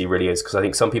specificity really is. Because I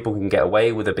think some people can get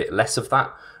away with a bit less of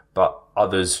that, but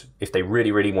others, if they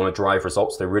really, really want to drive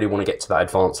results, they really want to get to that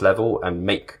advanced level and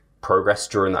make progress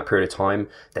during that period of time,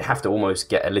 they have to almost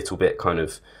get a little bit kind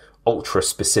of ultra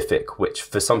specific, which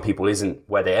for some people isn't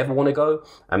where they ever want to go,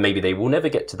 and maybe they will never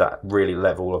get to that really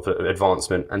level of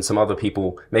advancement. And some other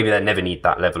people, maybe they never need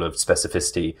that level of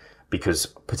specificity because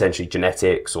potentially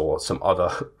genetics or some other,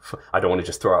 I don't want to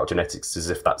just throw out genetics as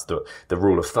if that's the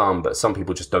rule of thumb, but some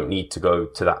people just don't need to go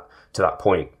to that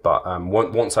point. But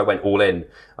once I went all in,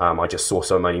 I just saw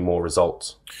so many more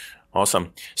results.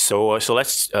 Awesome. So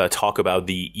let's talk about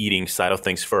the eating side of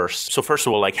things first. So first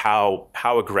of all, like how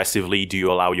aggressively do you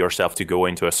allow yourself to go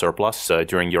into a surplus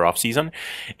during your off season?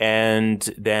 And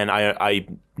then I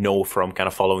know from kind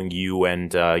of following you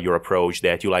and your approach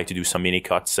that you like to do some mini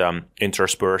cuts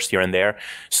interspersed here and there.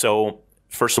 So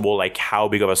first of all, like how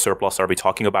big of a surplus are we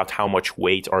talking about? How much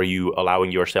weight are you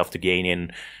allowing yourself to gain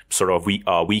in sort of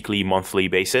weekly, monthly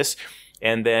basis?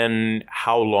 And then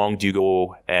how long do you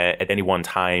go at any one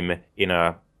time in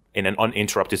an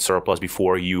uninterrupted surplus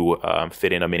before you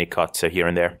fit in a mini cut here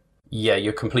and there? Yeah,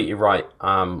 you're completely right.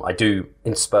 I do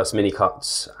intersperse mini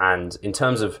cuts, and in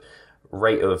terms of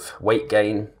rate of weight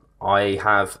gain, I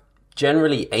have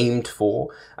generally aimed for,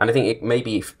 and I think it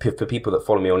maybe for people that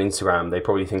follow me on Instagram, they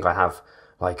probably think I have,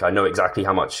 like, I know exactly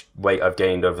how much weight I've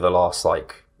gained over the last,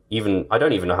 like, I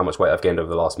don't even know how much weight I've gained over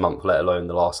the last month, let alone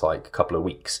the last, like, couple of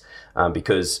weeks,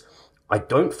 because I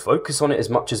don't focus on it as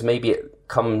much as maybe it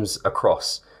comes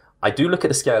across. I do look at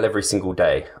the scale every single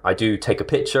day. I do take a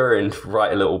picture and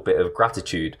write a little bit of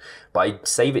gratitude, but I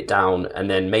save it down, and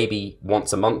then maybe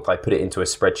once a month I put it into a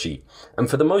spreadsheet. And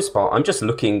for the most part, I'm just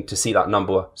looking to see that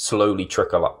number slowly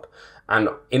trickle up. And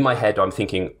in my head, I'm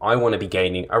thinking I want to be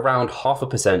gaining around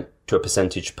 0.5% to a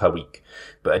percentage per week.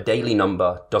 But a daily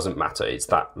number doesn't matter. It's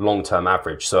that long-term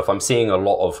average. So if I'm seeing a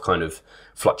lot of kind of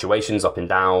fluctuations up and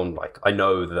down, like I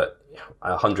know that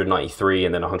 193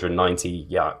 and then 190,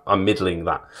 yeah, I'm middling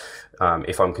that.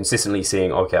 If I'm consistently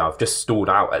seeing, okay, I've just stalled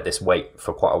out at this weight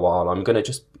for quite a while, I'm going to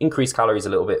just increase calories a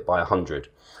little bit by 100.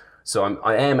 So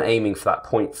I am aiming for that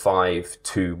 0.5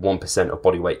 to 1% of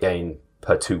body weight gain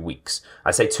per 2 weeks.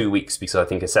 I say 2 weeks because I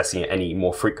think assessing it any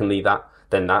more frequently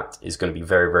than that is going to be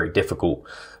very, very difficult.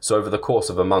 So over the course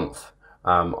of a month,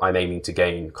 I'm aiming to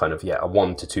gain kind of, a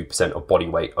 1 to 2% of body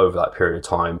weight over that period of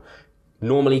time.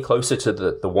 Normally closer to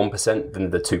the 1% than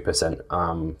the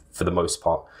 2% for the most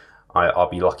part. I'll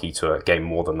be lucky to gain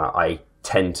more than that. I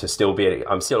tend to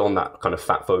I'm still on that kind of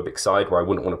fat phobic side where I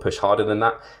wouldn't want to push harder than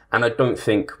that. And I don't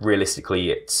think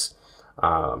realistically it's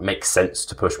makes sense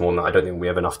to push more than that. I don't think we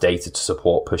have enough data to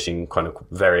support pushing kind of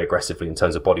very aggressively in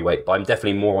terms of body weight, but I'm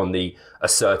definitely more on the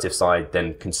assertive side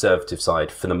than conservative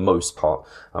side for the most part.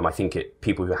 I think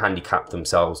people who handicap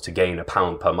themselves to gain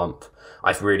 £1 per month,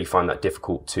 I really find that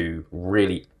difficult to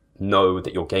really know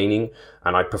that you're gaining,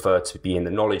 and I prefer to be in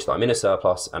the knowledge that I'm in a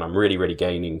surplus and I'm really, really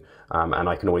gaining, and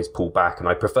I can always pull back. And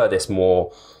I prefer this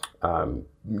more.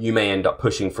 You may end up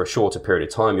pushing for a shorter period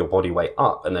of time, your body weight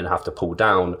up, and then have to pull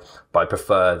down, but I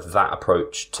prefer that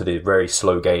approach to the very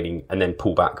slow gaining and then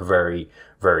pull back very,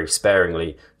 very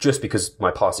sparingly, just because my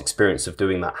past experience of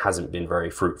doing that hasn't been very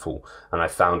fruitful. And I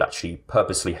found actually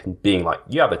purposely being like,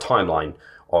 you have a timeline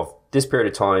of this period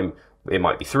of time, it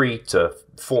might be 3 to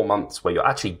 4 months where you're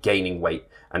actually gaining weight.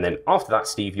 And then after that,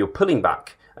 Steve, you're pulling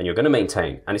back and you're going to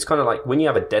maintain. And it's kind of like when you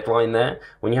have a deadline there,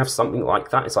 when you have something like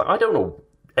that, it's like, I don't know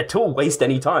at all waste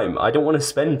any time. I don't want to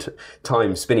spend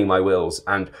time spinning my wheels.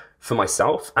 And for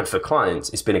myself and for clients,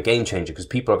 it's been a game changer because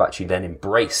people have actually then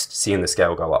embraced seeing the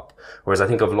scale go up. Whereas I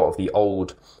think of a lot of the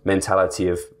old mentality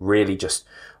of really just,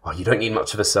 oh, you don't need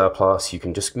much of a surplus. You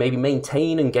can just maybe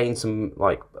maintain and gain some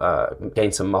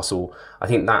muscle. I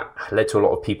think that led to a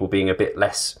lot of people being a bit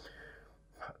less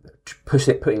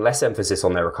putting less emphasis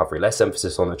on their recovery, less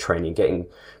emphasis on the training, getting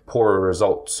poorer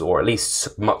results, or at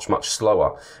least much, much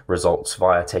slower results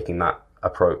via taking that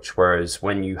approach. Whereas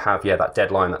when you have, that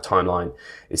deadline, that timeline,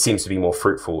 it seems to be more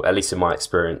fruitful, at least in my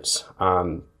experience.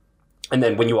 And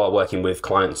then when you are working with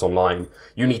clients online,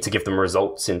 you need to give them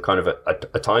results in kind of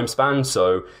a time span.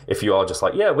 So if you are just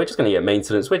like, we're just going to get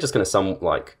maintenance, we're just going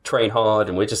to train hard,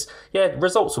 and we're just,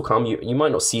 results will come. You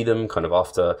might not see them kind of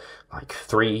after like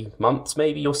 3 months,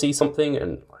 maybe you'll see something,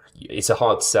 and it's a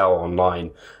hard sell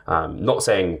online. Not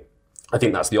saying I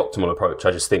think that's the optimal approach.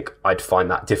 I just think I'd find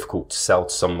that difficult to sell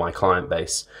to some of my client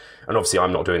base. And obviously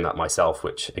I'm not doing that myself,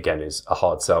 which again is a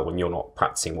hard sell when you're not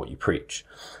practicing what you preach.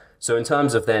 So in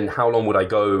terms of then how long would I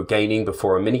go gaining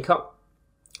before a mini cut?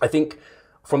 I think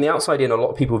from the outside in, a lot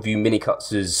of people view mini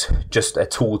cuts as just a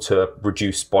tool to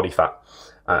reduce body fat.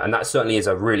 And that certainly is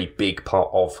a really big part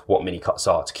of what mini cuts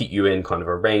are, to keep you in kind of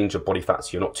a range of body fat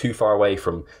so you're not too far away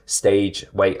from stage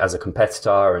weight as a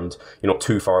competitor, and you're not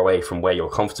too far away from where you're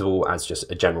comfortable as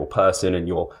just a general person, and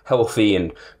you're healthy,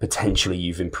 and potentially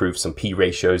you've improved some P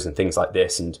ratios and things like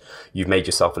this, and you've made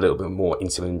yourself a little bit more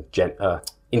insulin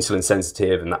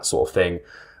sensitive and that sort of thing.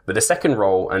 But the second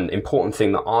role and important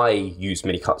thing that I use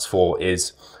mini cuts for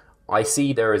is I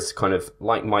see there is kind of,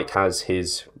 like Mike has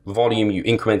his volume, you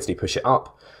incrementally push it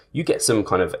up, you get some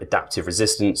kind of adaptive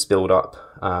resistance build up,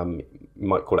 you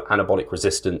might call it anabolic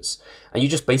resistance, and you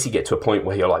just basically get to a point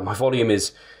where you're like, my volume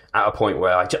is at a point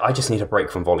where I just need a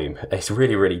break from volume. It's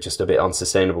really, really just a bit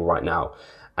unsustainable right now.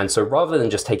 And so rather than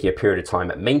just taking a period of time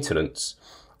at maintenance,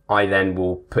 I then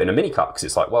will put in a mini cut, because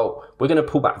it's like, well, we're going to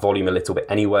pull back volume a little bit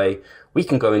anyway. We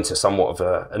can go into somewhat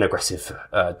of an aggressive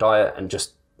diet and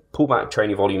just pull back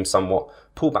training volume somewhat,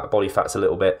 pull back body fats a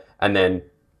little bit, and then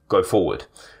go forward.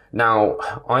 Now,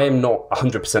 I am not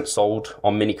 100% sold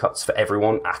on mini cuts for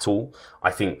everyone at all.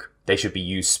 I think they should be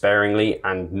used sparingly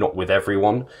and not with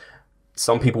everyone.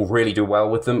 Some people really do well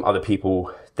with them. Other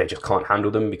people, they just can't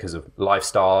handle them because of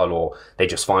lifestyle, or they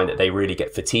just find that they really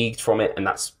get fatigued from it. And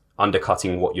that's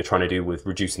undercutting what you're trying to do with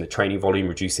reducing the training volume,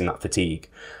 reducing that fatigue.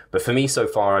 But for me, so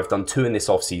far, I've done 2 in this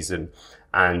off season,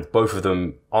 and both of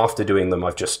them, after doing them,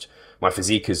 my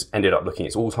physique has ended up looking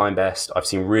its all-time best. I've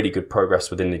seen really good progress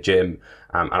within the gym,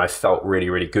 and I felt really,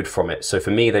 really good from it. So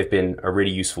for me, they've been a really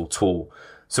useful tool.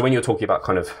 So when you're talking about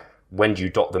kind of when do you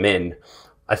dot them in,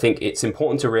 I think it's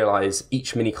important to realize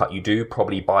each mini cut you do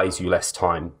probably buys you less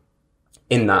time,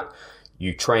 in that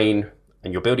you train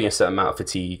and you're building a certain amount of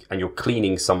fatigue and you're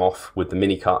cleaning some off with the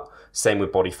mini cut. Same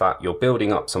with body fat. You're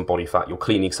building up some body fat, you're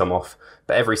cleaning some off,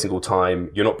 but every single time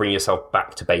you're not bringing yourself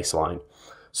back to baseline.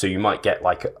 So you might get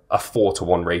like a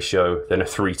 4-to-1 ratio, then a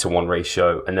 3-to-1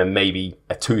 ratio, and then maybe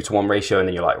a 2-to-1 ratio. And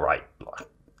then you're like, right,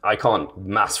 I can't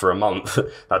mass for a month.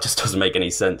 That just doesn't make any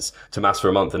sense to mass for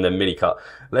a month and then mini cut.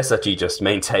 Let's actually just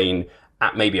maintain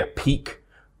at maybe a peak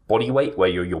body weight where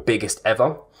you're your biggest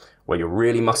ever, where you're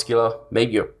really muscular,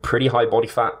 maybe you're pretty high body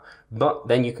fat, but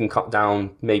then you can cut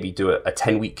down, maybe do a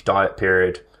 10-week diet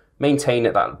period, maintain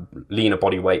at that leaner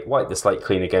body weight, wipe the slate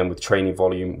clean again with training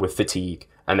volume, with fatigue,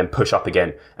 and then push up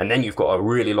again. And then you've got a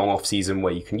really long off season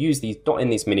where you can use these, dot in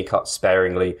these mini cuts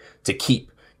sparingly to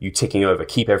keep you ticking over,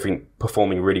 keep everything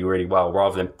performing really, really well,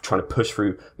 rather than trying to push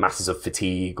through masses of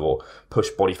fatigue or push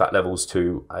body fat levels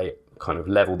to a kind of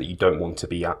level that you don't want to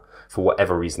be at for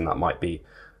whatever reason that might be.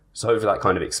 So hopefully that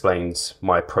kind of explains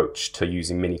my approach to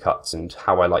using mini cuts and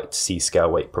how I like to see scale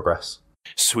weight progress.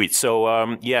 Sweet.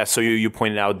 So so you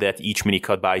pointed out that each mini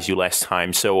cut buys you less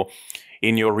time. So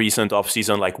in your recent off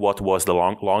season, like what was the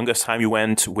longest time you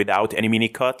went without any mini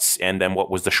cuts, and then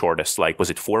what was the shortest? Like, was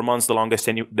it 4 months the longest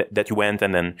that you went,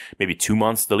 and then maybe 2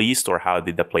 months the least, or how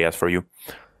did that play out for you?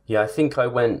 Yeah, I think I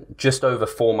went just over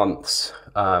 4 months.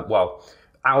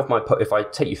 Out of my, if I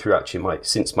take you through actually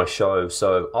since my show.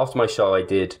 So after my show, I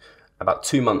did about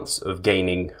 2 months of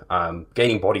gaining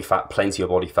body fat, plenty of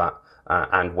body fat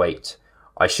and weight.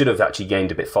 I should have actually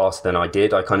gained a bit faster than I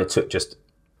did. I kind of took just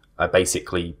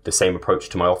basically the same approach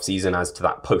to my off season as to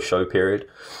that post show period,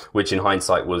 which in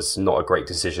hindsight was not a great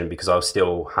decision because I was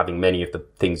still having many of the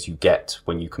things you get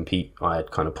when you compete. I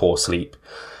had kind of poor sleep,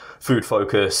 food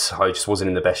focus. I just wasn't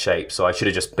in the best shape. So I should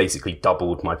have just basically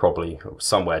doubled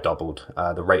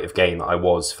the rate of gain that I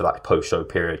was for that post-show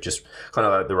period. Just kind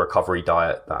of like the recovery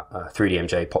diet that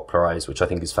 3DMJ popularized, which I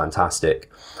think is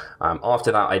fantastic.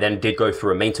 After that, I then did go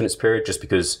through a maintenance period just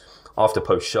because after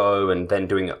post-show and then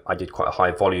I did quite a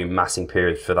high volume massing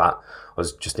period for that. I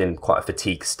was just in quite a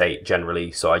fatigue state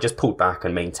generally. So I just pulled back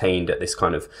and maintained at this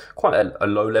kind of quite a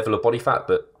low level of body fat,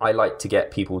 but I like to get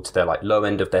people to their like low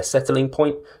end of their settling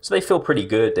point. So they feel pretty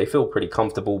good. They feel pretty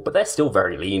comfortable, but they're still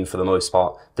very lean for the most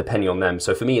part, depending on them.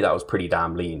 So for me, that was pretty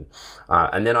damn lean.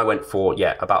 And then I went for,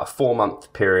 about a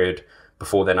 4-month period.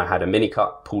 Before then I had a mini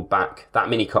cut, pulled back. That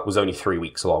mini cut was only 3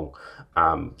 weeks long.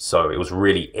 So it was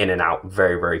really in and out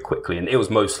very, very quickly. And it was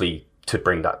mostly to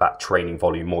bring that training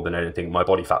volume more than anything. My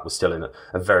body fat was still in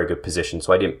a very good position,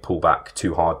 so I didn't pull back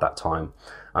too hard that time.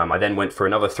 I then went for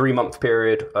another 3-month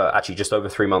period, actually just over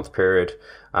 3-month period.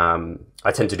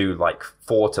 I tend to do like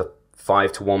 4 to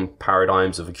 5 to 1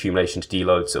 paradigms of accumulation to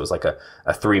deload. So it was like a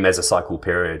 3 mesocycle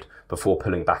period before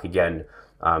pulling back again.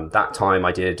 That time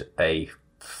I did a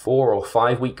 4 or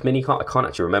 5 week mini cut. I can't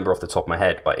actually remember off the top of my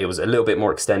head, but it was a little bit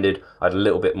more extended. I had a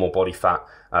little bit more body fat,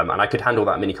 and I could handle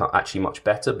that mini cut actually much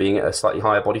better being at a slightly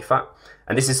higher body fat.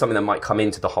 And this is something that might come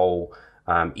into the whole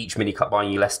each mini cut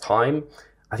buying you less time.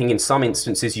 I think in some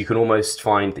instances you can almost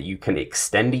find that you can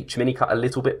extend each mini cut a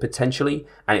little bit potentially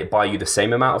and it buy you the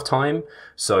same amount of time.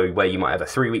 So where you might have a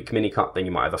 3-week mini cut, then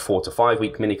you might have a 4 to 5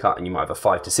 week mini cut, and you might have a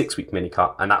 5 to 6 week mini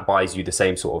cut, and that buys you the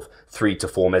same sort of 3 to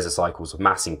 4 mesocycles of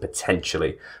massing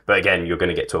potentially. But again, you're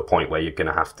going to get to a point where you're going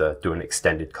to have to do an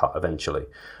extended cut eventually.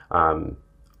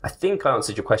 I think I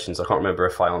answered your questions. I can't remember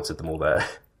if I answered them all there.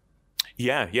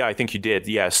 Yeah, I think you did.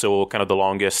 Yeah, so kind of the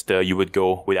longest you would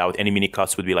go without any mini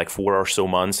cuts would be like 4 or so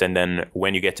months. And then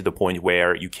when you get to the point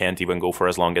where you can't even go for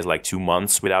as long as like 2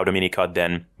 months without a mini cut,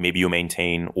 then maybe you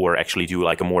maintain or actually do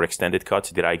like a more extended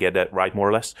cut. Did I get that right, more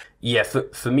or less? Yeah,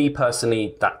 for me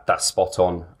personally, that's spot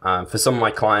on. For some of my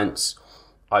clients,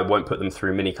 I won't put them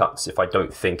through mini cuts if I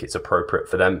don't think it's appropriate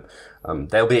for them.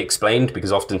 They'll be explained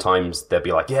because oftentimes they'll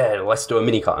be like, yeah, let's do a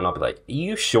mini cut. And I'll be like, are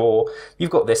you sure? You've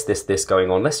got this going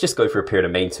on. Let's just go for a period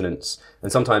of maintenance.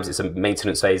 And sometimes it's a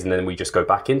maintenance phase and then we just go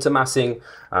back into massing.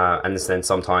 And then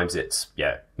sometimes it's,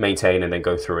 maintain and then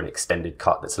go through an extended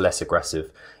cut that's less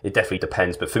aggressive. It definitely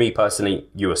depends. But for me personally,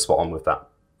 you were spot on with that.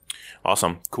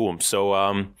 Awesome. Cool. So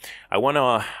I'm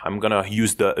gonna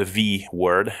use the V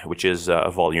word, which is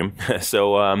volume.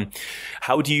 So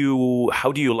how do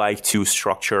you like to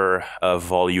structure a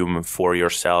volume for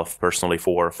yourself personally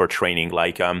for training?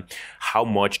 Like how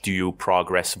much do you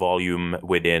progress volume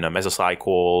within a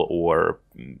mesocycle, or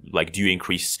like do you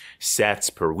increase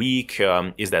sets per week?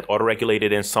 Is that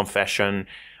auto-regulated in some fashion?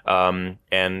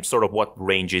 And sort of what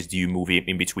ranges do you move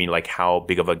in between? Like how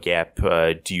big of a gap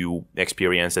do you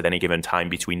experience at any given time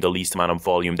between the least amount of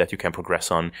volume that you can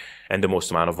progress on and the most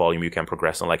amount of volume you can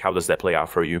progress on? Like how does that play out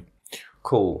for you?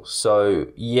 Cool. So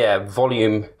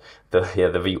volume. The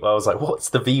V. I was like,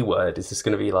 what's the V word? Is this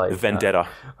going to be like vendetta?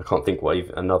 I can't think what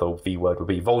another V word would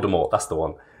be. Voldemort. That's the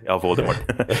one. Oh,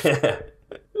 Voldemort.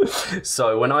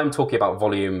 So when I'm talking about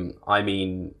volume, I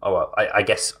mean, I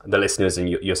guess the listeners and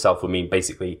yourself would mean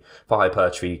basically for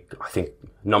hypertrophy, I think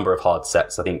number of hard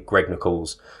sets. I think Greg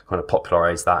Nichols kind of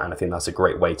popularized that. And I think that's a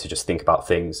great way to just think about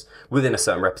things within a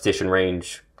certain repetition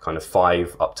range, kind of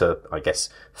 5 up to, I guess,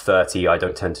 30. I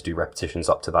don't tend to do repetitions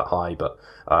up to that high, but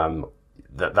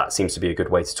that seems to be a good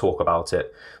way to talk about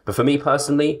it. But for me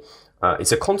personally,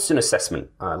 it's a constant assessment.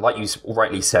 Like you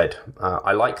rightly said,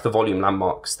 I like the volume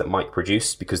landmarks that Mike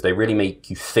produced because they really make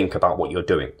you think about what you're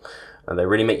doing. And they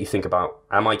really make you think about,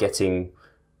 am I getting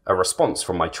a response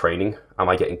from my training? Am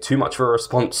I getting too much of a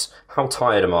response? How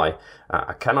tired am I?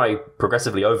 Can I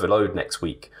progressively overload next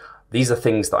week? These are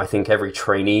things that I think every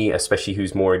trainee, especially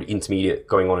who's more intermediate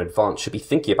going on advanced, should be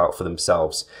thinking about for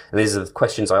themselves. And these are the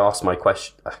questions I ask my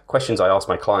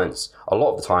clients a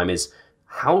lot of the time is,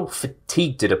 how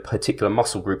fatigued did a particular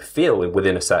muscle group feel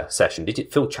within a session? Did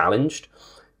it feel challenged?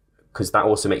 Because that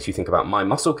also makes you think about mind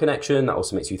muscle connection. That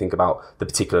also makes you think about the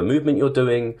particular movement you're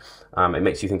doing. It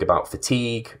makes you think about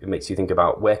fatigue. It makes you think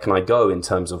about where can I go in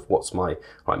terms of what's my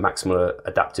maximal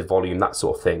adaptive volume, that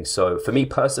sort of thing. So for me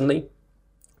personally,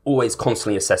 always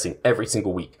constantly assessing every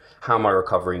single week. How am I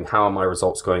recovering? How are my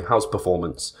results going? How's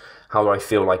performance? How do I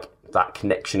feel like that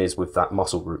connection is with that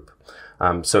muscle group?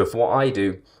 So for what I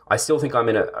do, I still think I'm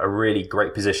in a really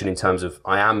great position in terms of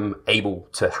I am able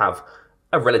to have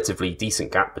a relatively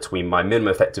decent gap between my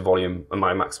minimum effective volume and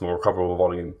my maximal recoverable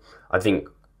volume. I think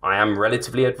I am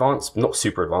relatively advanced, not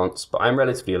super advanced, but I'm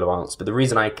relatively advanced. But the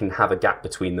reason I can have a gap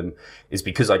between them is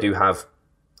because I do have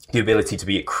the ability to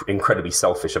be incredibly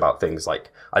selfish about things.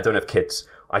 Like, I don't have kids.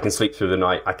 I can sleep through the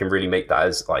night. I can really make that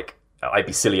as like, I'd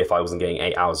be silly if I wasn't getting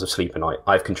 8 hours of sleep a night.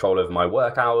 I have control over my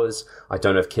work hours. I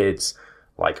don't have kids.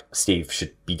 Like, Steve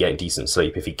should be getting decent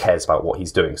sleep if he cares about what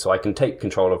he's doing. So I can take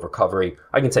control of recovery.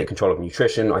 I can take control of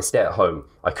nutrition. I stay at home.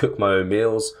 I cook my own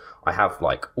meals. I have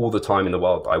like all the time in the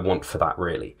world that I want for that,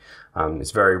 really.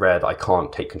 It's very rare that I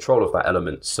can't take control of that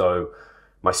element. So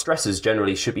my stresses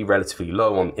generally should be relatively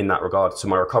low in that regard. So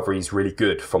my recovery is really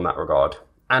good from that regard.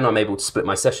 And I'm able to split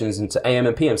my sessions into AM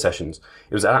and PM sessions.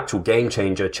 It was an actual game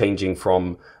changer, changing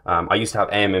from, I used to have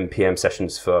AM and PM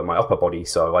sessions for my upper body.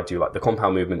 So I do like the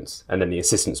compound movements and then the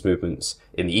assistance movements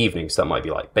in the evening. So that might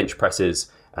be like bench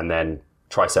presses and then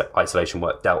tricep isolation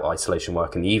work, delt isolation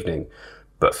work in the evening.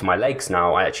 But for my legs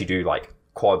now, I actually do like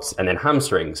quads and then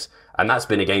hamstrings. And that's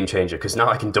been a game changer because now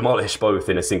I can demolish both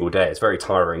in a single day. It's very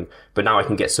tiring, but now I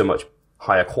can get so much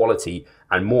higher quality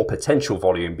and more potential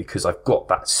volume because I've got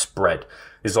that spread.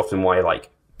 This is often why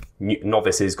like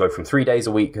novices go from 3 days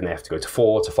a week and they have to go to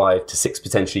 4 to 5 to 6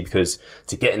 potentially, because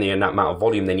to get in that amount of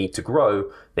volume they need to grow,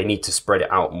 they need to spread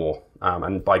it out more.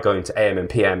 And by going to AM and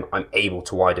PM, I'm able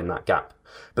to widen that gap.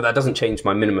 But that doesn't change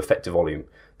my minimum effective volume.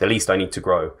 The least I need to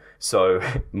grow. So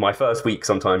my first week,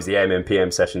 sometimes the AM and PM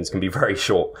sessions can be very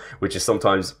short, which is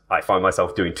sometimes I find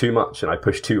myself doing too much and I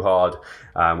push too hard,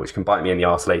 which can bite me in the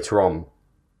arse later on.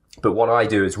 But what I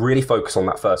do is really focus on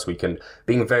that first week and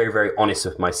being very, very honest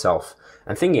with myself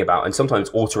and thinking about, and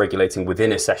sometimes auto-regulating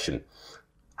within a session,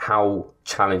 how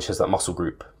challenged has that muscle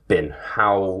group been?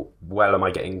 How well am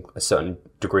I getting a certain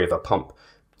degree of a pump?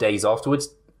 Days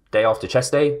afterwards, day after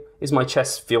chest day, is my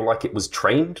chest feel like it was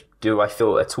trained? Do I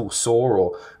feel at all sore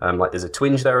or like there's a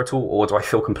twinge there at all? Or do I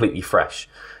feel completely fresh?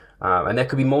 And there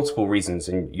could be multiple reasons,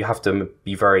 and you have to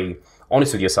be very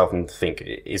honest with yourself and think,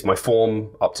 is my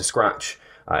form up to scratch?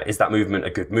 Is that movement a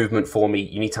good movement for me?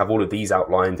 You need to have all of these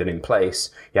outlined and in place.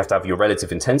 You have to have your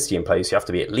relative intensity in place. You have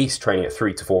to be at least training at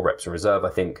 3 to 4 reps in reserve, I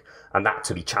think. And that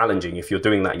to be challenging. If you're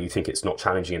doing that and you think it's not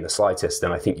challenging in the slightest,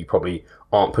 then I think you probably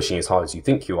aren't pushing as hard as you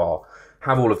think you are.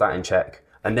 Have all of that in check.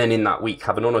 And then in that week,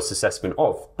 have an honest assessment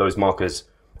of those markers.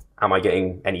 Am I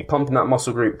getting any pump in that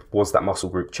muscle group? Was that muscle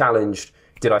group challenged?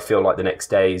 Did I feel like the next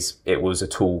days it was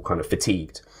at all kind of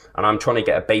fatigued? And I'm trying to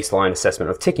get a baseline assessment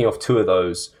of ticking off 2 of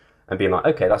those and being like,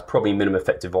 okay, that's probably minimum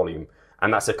effective volume.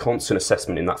 And that's a constant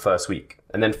assessment in that first week.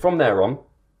 And then from there on,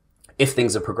 if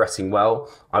things are progressing well,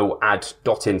 I will add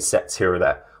dot-in sets here or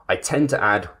there. I tend to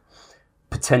add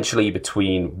potentially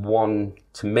between 1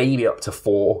 to maybe up to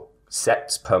 4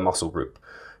 sets per muscle group.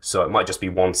 So it might just be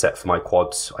 1 set for my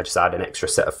quads. I just add an extra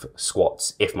set of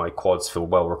squats if my quads feel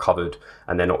well recovered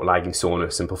and they're not lagging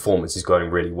soreness and performance is going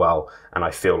really well. And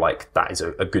I feel like that is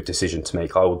a good decision to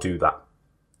make. I will do that.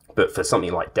 But for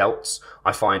something like delts,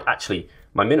 I find actually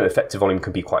my minimum effective volume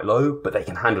can be quite low, but they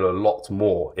can handle a lot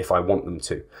more if I want them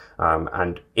to.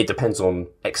 And it depends on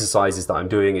exercises that I'm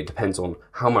doing. It depends on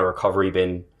how my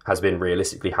recovery has been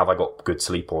realistically. Have I got good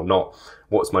sleep or not?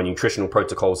 What's my nutritional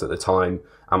protocols at the time?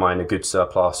 Am I in a good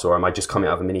surplus, or am I just coming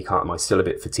out of a mini cut? Am I still a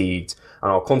bit fatigued?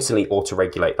 And I'll constantly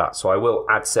auto-regulate that. So I will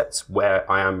add sets where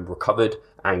I am recovered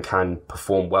and can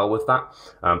perform well with that.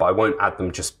 But I won't add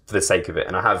them just for the sake of it.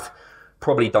 And I have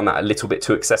probably done that a little bit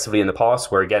too excessively in the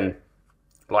past, where again,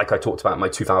 like I talked about in my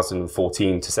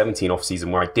 2014 to 17 off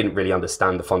season, where I didn't really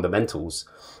understand the fundamentals.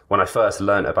 When I first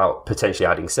learned about potentially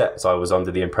adding sets, I was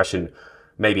under the impression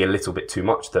maybe a little bit too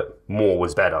much that more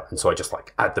was better. And so I just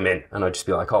like add them in and I'd just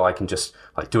be like, oh, I can just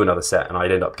like do another set, and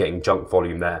I'd end up getting junk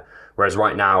volume there. Whereas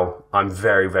right now I'm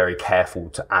very, very careful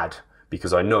to add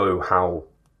because I know how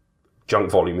junk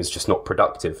volume is just not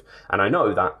productive. And I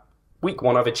know that week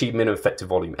 1, I've achieved minimum effective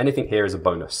volume. Anything here is a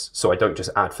bonus. So I don't just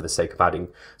add for the sake of adding.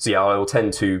 So yeah, I will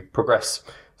tend to progress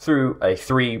through a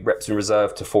 3 reps in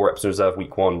reserve to 4 reps in reserve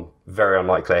week 1. Very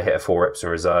unlikely I hit a 4 reps in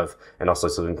reserve, and also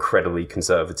sort of incredibly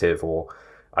conservative, or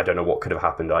I don't know what could have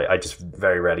happened. I just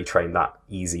very rarely train that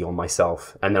easy on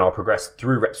myself. And then I'll progress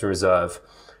through reps in reserve.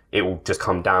 It will just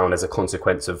come down as a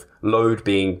consequence of load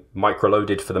being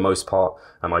micro-loaded for the most part.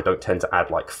 I don't tend to add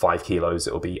like 5 kilos.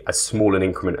 It will be as small an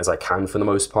increment as I can for the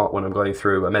most part when I'm going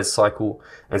through a mesocycle,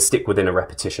 and stick within a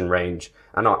repetition range.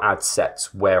 And I'll add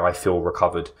sets where I feel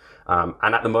recovered.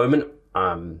 And at the moment,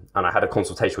 and I had a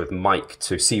consultation with Mike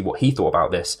to see what he thought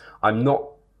about this, I'm not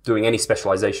doing any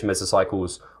specialization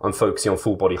mesocycles. I'm focusing on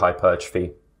full body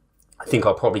hypertrophy. I think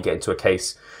I'll probably get into a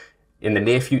case in the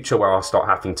near future where I'll start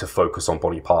having to focus on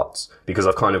body parts, because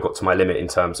I've kind of got to my limit in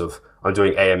terms of I'm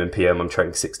doing AM and PM. I'm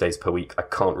training 6 days per week. I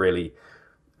can't really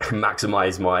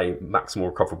maximize my maximal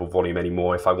recoverable volume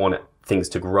anymore. If I want things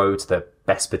to grow to their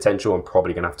best potential, I'm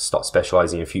probably going to have to start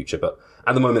specializing in future. But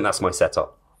at the moment, that's my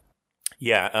setup.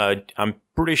 Yeah, I'm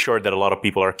pretty sure that a lot of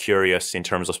people are curious in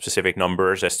terms of specific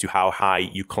numbers as to how high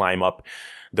you climb up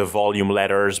the volume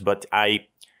ladders, but I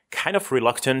kind of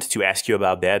reluctant to ask you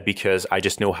about that because I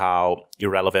just know how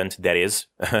irrelevant that is.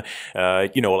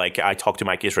 Like I talked to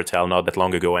Mike Israetel not that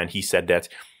long ago, and he said that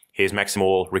his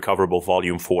maximal recoverable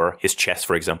volume for his chest,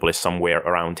 for example, is somewhere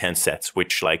around 10 sets,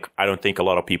 which like I don't think a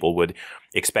lot of people would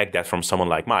expect that from someone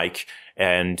like Mike.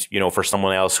 And, for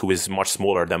someone else who is much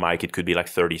smaller than Mike, it could be like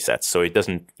 30 sets. So it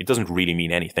doesn't really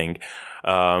mean anything.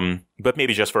 But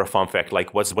maybe just for a fun fact,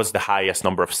 like what's the highest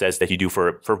number of sets that you do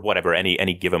for whatever,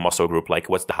 any given muscle group? Like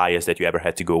what's the highest that you ever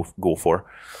had to go for?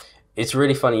 It's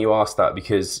really funny you asked that,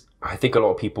 because I think a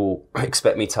lot of people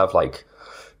expect me to have like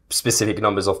specific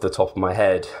numbers off the top of my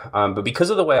head. But because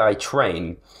of the way I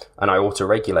train and I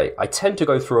auto-regulate, I tend to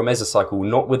go through a mesocycle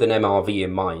not with an MRV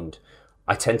in mind.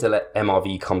 I tend to let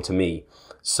MRV come to me.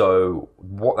 So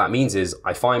what that means is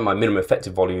I find my minimum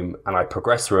effective volume and I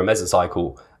progress through a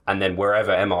mesocycle, and then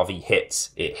wherever MRV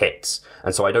hits, it hits.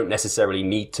 And so I don't necessarily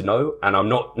need to know, and I'm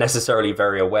not necessarily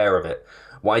very aware of it.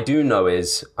 What I do know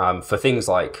is for things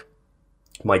like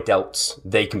my delts,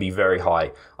 they can be very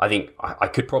high. I think I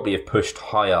could probably have pushed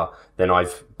higher than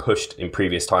I've pushed in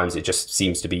previous times. It just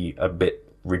seems to be a bit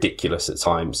ridiculous at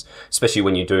times, especially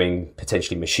when you're doing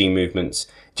potentially machine movements.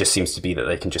 It just seems to be that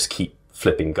they can just keep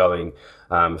flipping going.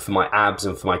 For my abs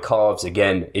and for my calves,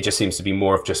 again, it just seems to be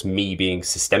more of just me being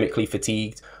systemically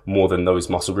fatigued more than those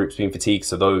muscle groups being fatigued.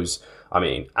 So those,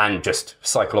 and just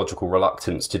psychological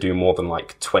reluctance to do more than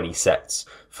like 20 sets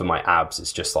for my abs.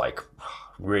 It's just like,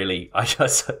 really, I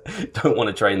just don't want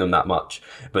to train them that much,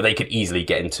 but they could easily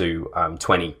get into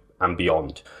 20 and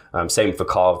beyond. Same for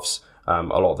calves. A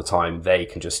lot of the time they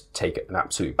can just take an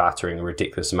absolute battering, a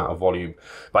ridiculous amount of volume.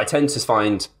 But I tend to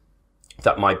find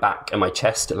that my back and my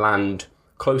chest land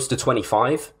close to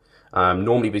 25.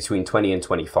 normally between 20 and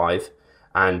 25.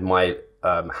 And my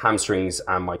hamstrings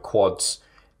and my quads,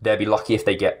 they'll be lucky if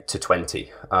they get to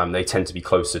 20. They tend to be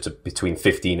closer to between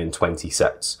 15 and 20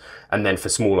 sets. And then for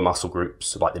smaller muscle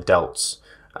groups like the delts,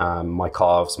 my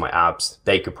calves, my abs,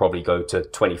 they could probably go to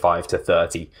 25 to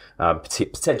 30,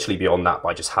 potentially beyond that, but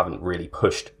I just haven't really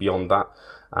pushed beyond that.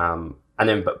 And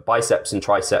then but biceps and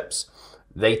triceps,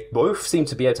 they both seem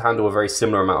to be able to handle a very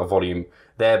similar amount of volume.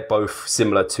 They're both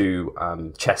similar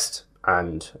to chest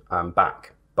and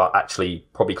back, but actually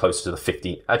probably closer to the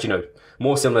 15. As you know,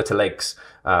 more similar to legs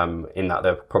in that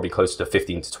they're probably closer to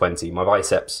 15 to 20. My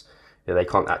biceps, they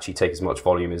can't actually take as much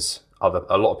volume as a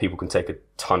lot of people can take a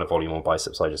ton of volume on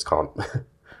biceps. I just can't.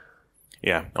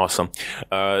 Yeah, awesome.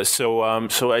 So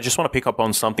I just want to pick up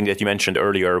on something that you mentioned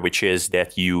earlier, which is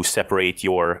that you separate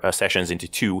your sessions into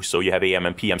two. So you have AM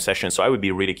and PM sessions. So I would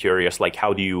be really curious, like,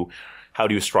 how do you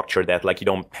structure that? Like, you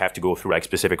don't have to go through like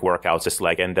specific workouts. It's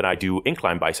like, and then I do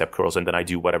incline bicep curls and then I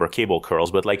do whatever cable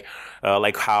curls, but like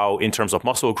how in terms of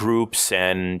muscle groups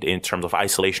and in terms of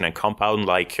isolation and compound,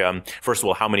 like, first of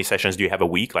all, how many sessions do you have a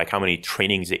week? Like how many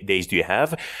training days do you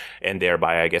have? And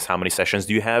thereby, I guess, how many sessions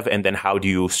do you have? And then how do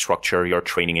you structure your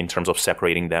training in terms of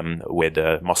separating them with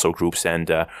muscle groups and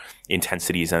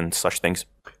intensities and such things?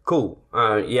 Cool.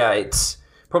 Yeah, it's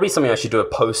probably something I should do a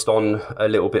post on a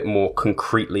little bit more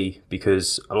concretely,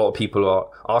 because a lot of people are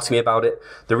asking me about it.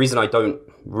 The reason I don't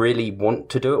really want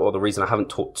to do it, or the reason I haven't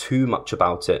talked too much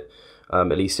about it,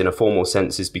 at least in a formal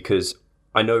sense, is because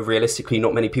I know realistically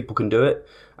not many people can do it.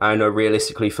 I know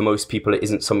realistically for most people it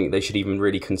isn't something they should even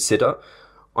really consider.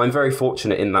 I'm very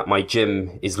fortunate in that my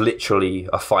gym is literally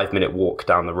a 5-minute walk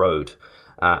down the road,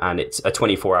 and it's a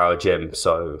 24-hour gym,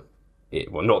 so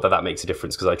not that makes a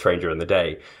difference because I train during the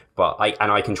day, but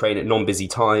I can train at non-busy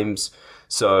times,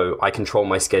 so I control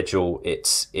my schedule.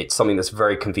 It's something that's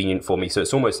very convenient for me. So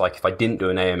it's almost like if I didn't do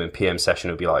an AM and PM session,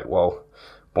 it would be like, well,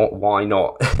 why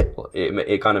not?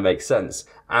 it kind of makes sense.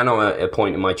 And I'm at a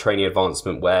point in my training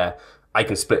advancement where I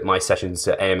can split my sessions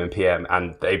to AM and PM,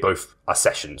 and they both are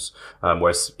sessions.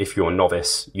 Whereas if you're a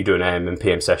novice, you do an AM and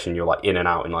PM session, you're like in and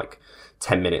out in like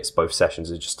 10 minutes, both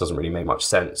sessions. It just doesn't really make much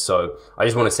sense. So I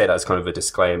just want to say that as kind of a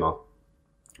disclaimer.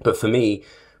 But for me,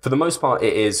 for the most part,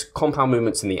 it is compound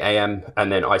movements in the AM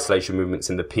and then isolation movements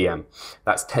in the PM.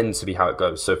 That tends to be how it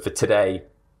goes. So for today,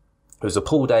 it was a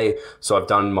pull day. So I've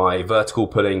done my vertical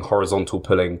pulling, horizontal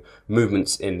pulling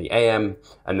movements in the AM,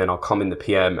 and then I'll come in the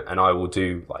PM and I will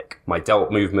do like my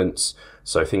delt movements.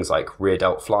 So things like rear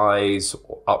delt flies,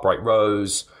 upright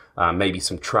rows, maybe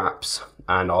some traps,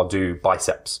 and I'll do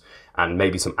biceps and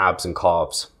maybe some abs and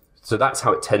calves. So that's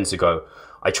how it tends to go.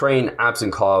 I train abs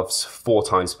and calves 4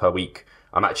 times per week.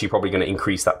 I'm actually probably going to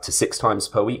increase that to 6 times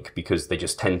per week because they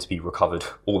just tend to be recovered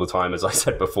all the time, as I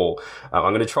said before.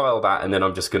 I'm going to trial that, and then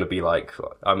I'm just going to be like,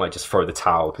 I might just throw the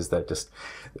towel because they just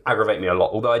aggravate me a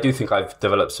lot. Although I do think I've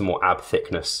developed some more ab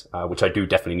thickness, which I do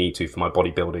definitely need to for my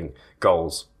bodybuilding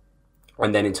goals.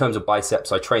 And then in terms of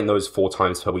biceps, I train those 4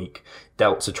 times per week.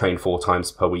 Delts are trained 4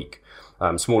 times per week.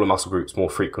 Smaller muscle groups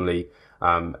more frequently.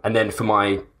 And then for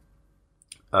my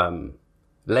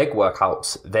leg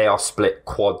workouts, they are split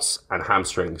quads and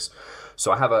hamstrings.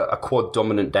 So I have a quad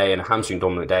dominant day and a hamstring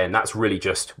dominant day, and that's really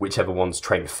just whichever one's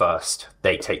trained first,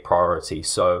 they take priority.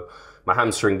 So my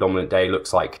hamstring dominant day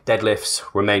looks like deadlifts,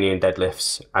 Romanian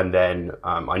deadlifts, and then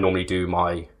I normally do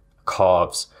my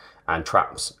calves and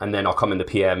traps. And then I'll come in the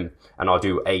PM and I'll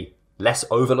do a less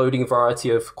overloading variety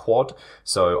of quad.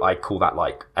 So I call that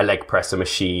like a leg press, a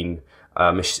machine,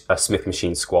 a Smith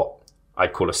machine squat.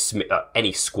 I'd call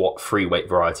any squat free weight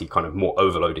variety kind of more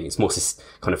overloading. It's more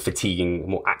kind of fatiguing,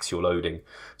 more axial loading.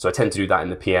 So I tend to do that in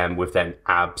the PM with then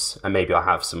abs, and maybe I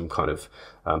have some kind of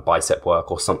bicep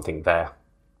work or something there.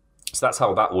 So that's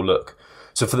how that will look.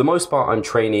 So for the most part, I'm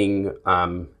training,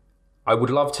 I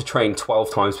would love to train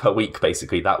 12 times per week,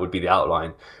 basically. That would be the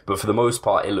outline. But for the most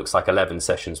part, it looks like 11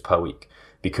 sessions per week,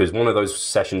 because one of those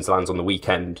sessions lands on the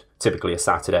weekend, typically a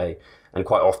Saturday. And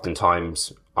quite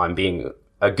oftentimes I'm being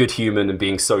a good human and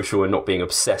being social and not being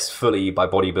obsessed fully by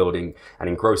bodybuilding and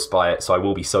engrossed by it. So I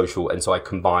will be social. And so I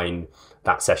combine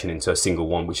that session into a single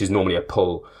one, which is normally a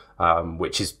pull,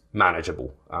 which is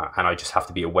manageable. And I just have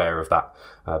to be aware of that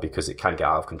because it can get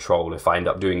out of control. If I end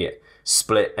up doing it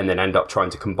split and then end up trying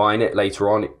to combine it later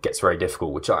on, it gets very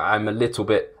difficult, which I'm a little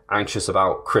bit anxious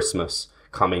about Christmas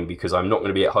coming, because I'm not going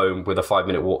to be at home with a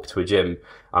 5-minute walk to a gym.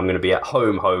 I'm going to be at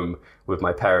home with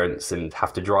my parents and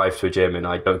have to drive to a gym, and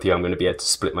I don't think I'm going to be able to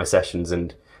split my sessions,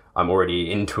 and I'm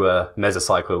already into a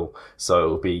mesocycle, so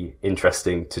it'll be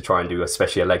interesting to try and do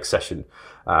especially a leg session.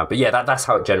 But yeah, that's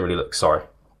how it generally looks. Sorry.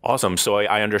 Awesome. So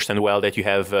I understand well that you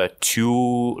have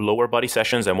two lower body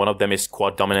sessions, and one of them is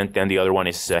quad dominant, and the other one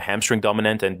is hamstring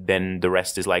dominant, and then the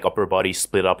rest is like upper body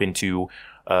split up into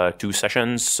two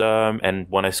sessions, and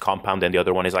one is compound and the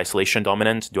other one is isolation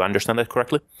dominant. Do I understand that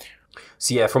correctly?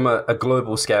 So yeah, from a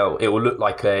global scale, it will look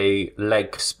like a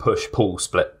legs push pull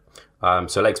split.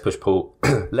 So legs push pull,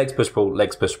 legs push pull,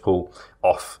 legs push pull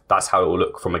off. That's how it will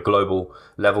look from a global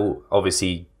level.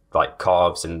 Obviously, like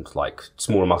calves and like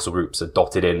smaller muscle groups are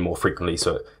dotted in more frequently,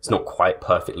 so it's not quite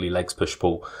perfectly legs push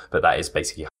pull, but that is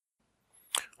basically.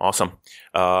 Awesome.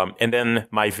 And then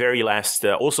my very last,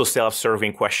 also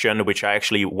self-serving question, which I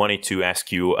actually wanted to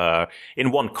ask you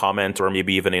in one comment or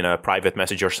maybe even in a private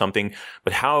message or something.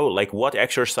 But what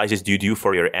exercises do you do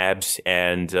for your abs,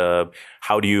 and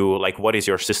how do you, what is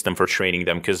your system for training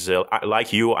them? Because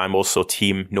like you, I'm also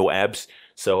team no abs.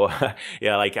 So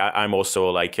yeah, I'm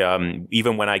also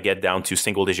even when I get down to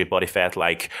single digit body fat,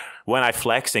 when I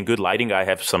flex in good lighting, I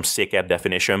have some sick ab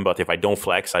definition. But if I don't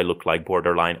flex, I look like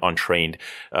borderline untrained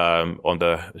on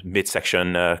the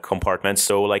midsection compartment.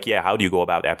 So how do you go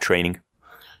about ab training?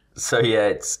 So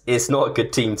yeah, it's not a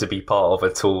good team to be part of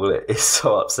at all. It's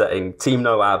so upsetting. Team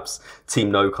no abs,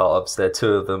 team no carbs. They're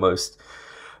two of the most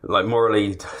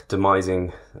morally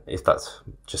demising, if that's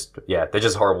just, yeah, they're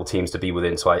just horrible teams to be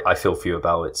within. So I feel for you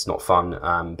about it. It's not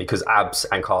fun, because abs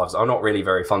and calves are not really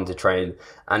very fun to train.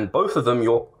 And both of them,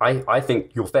 I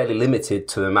think you're fairly limited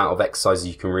to the amount of exercises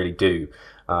you can really do.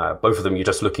 Both of them, you're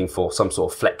just looking for some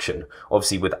sort of flexion.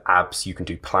 Obviously with abs, you can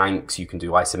do planks, you can do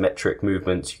isometric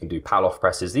movements, you can do Pallof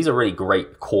presses. These are really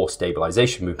great core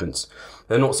stabilization movements.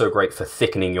 They're not so great for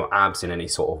thickening your abs in any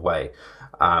sort of way.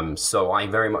 So I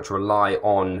very much rely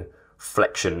on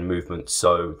flexion movements.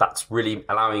 So that's really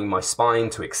allowing my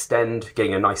spine to extend,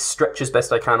 getting a nice stretch as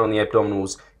best I can on the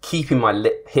abdominals, keeping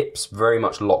my hips very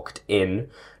much locked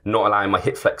in, not allowing my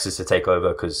hip flexors to take over,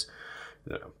 because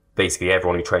basically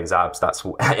everyone who trains abs, that's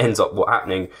what ends up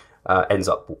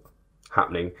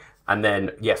happening. And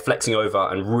then, yeah, flexing over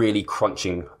and really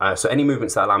crunching. So any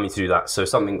movements that allow me to do that. So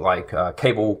something like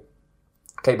cable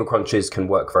crunches can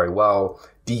work very well.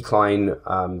 Decline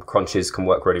crunches can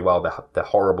work really well. They're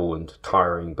horrible and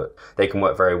tiring, but they can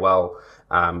work very well.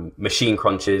 Machine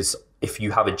crunches, if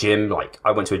you have a gym,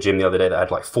 I went to a gym the other day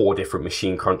that had 4 different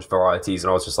machine crunch varieties,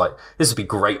 and I was just like, this would be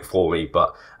great for me,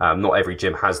 but not every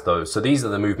gym has those. So these are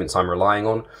the movements I'm relying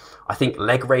on. I think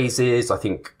leg raises, I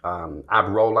think ab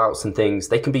rollouts and things,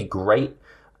 they can be great,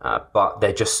 but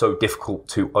they're just so difficult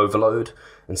to overload.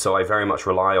 And so I very much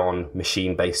rely on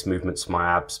machine-based movements for my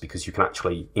abs, because you can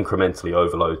actually incrementally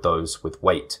overload those with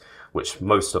weight, which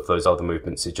most of those other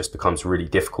movements, it just becomes really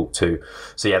difficult to.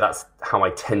 So yeah, that's how I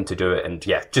tend to do it. And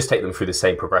yeah, just take them through the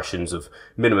same progressions of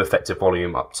minimum effective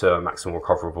volume up to maximum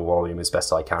recoverable volume as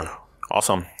best I can.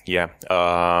 Awesome. Yeah.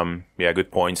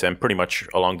 Good points. And pretty much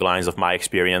along the lines of my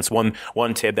experience, one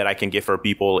tip that I can give for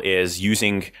people is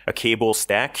using a cable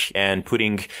stack and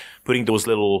putting those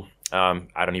little,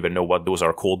 I don't even know what those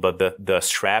are called, but the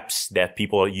straps that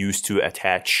people use to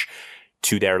attach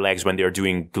to their legs when they're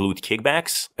doing glute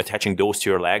kickbacks, attaching those to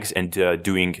your legs and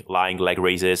doing lying leg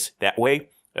raises that way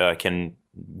can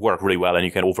work really well, and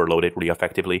you can overload it really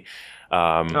effectively.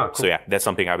 Cool. So yeah, that's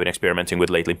something I've been experimenting with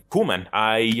lately. Cool, man.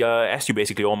 I asked you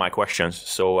basically all my questions.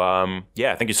 So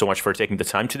thank you so much for taking the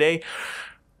time today.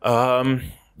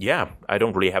 I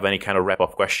don't really have any kind of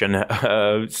wrap-up question.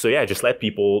 So yeah, just let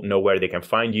people know where they can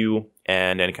find you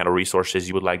and any kind of resources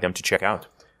you would like them to check out.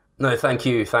 No, thank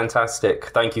you. Fantastic.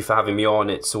 Thank you for having me on.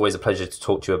 It's always a pleasure to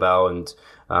talk to you about, and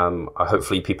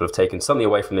hopefully people have taken something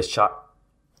away from this chat.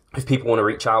 If people want to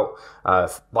reach out,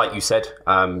 like you said,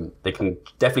 they can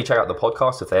definitely check out the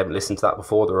podcast if they haven't listened to that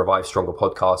before, the Revive Stronger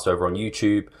podcast over on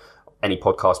YouTube, any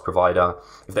podcast provider.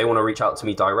 If they want to reach out to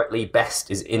me directly,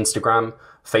 best is Instagram.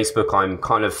 Facebook, I'm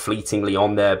kind of fleetingly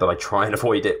on there, but I try and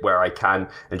avoid it where I can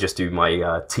and just do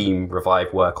my team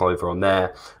Revive work over on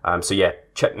there. So yeah,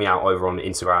 check me out over on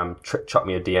Instagram, chuck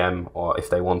me a DM or if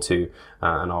they want to,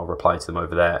 and I'll reply to them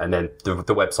over there. And then the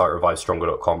website,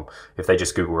 revivestronger.com. If they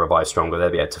just Google Revive Stronger, they'll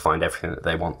be able to find everything that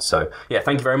they want. So yeah,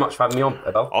 thank you very much for having me on,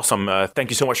 Abel. Awesome. Thank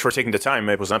you so much for taking the time.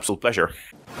 It was an absolute pleasure.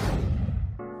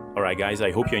 Alright guys,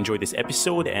 I hope you enjoyed this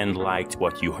episode and liked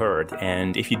what you heard.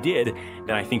 And if you did,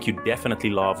 then I think you'd definitely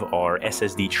love our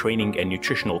SSD training and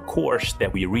nutritional course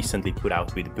that we recently put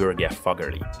out with Birger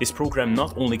Fagerli. This program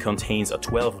not only contains a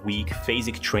 12-week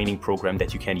phasic training program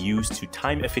that you can use to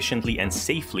time efficiently and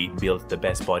safely build the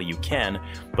best body you can,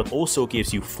 but also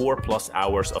gives you 4+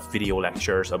 hours of video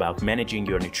lectures about managing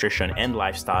your nutrition and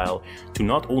lifestyle to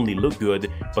not only look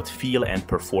good, but feel and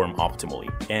perform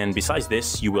optimally. And besides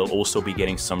this, you will also be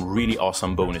getting some really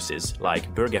awesome bonuses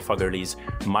like Børge Fagerli's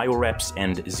MyoReps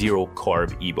and Zero Carb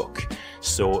ebook.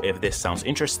 So if this sounds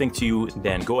interesting to you,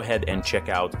 then go ahead and check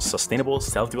out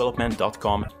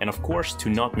sustainableselfdevelopment.com. And of course, to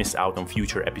not miss out on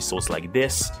future episodes like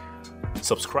this,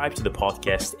 subscribe to the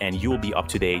podcast and you'll be up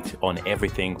to date on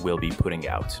everything we'll be putting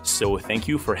out. So thank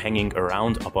you for hanging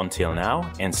around up until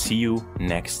now, and see you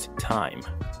next time.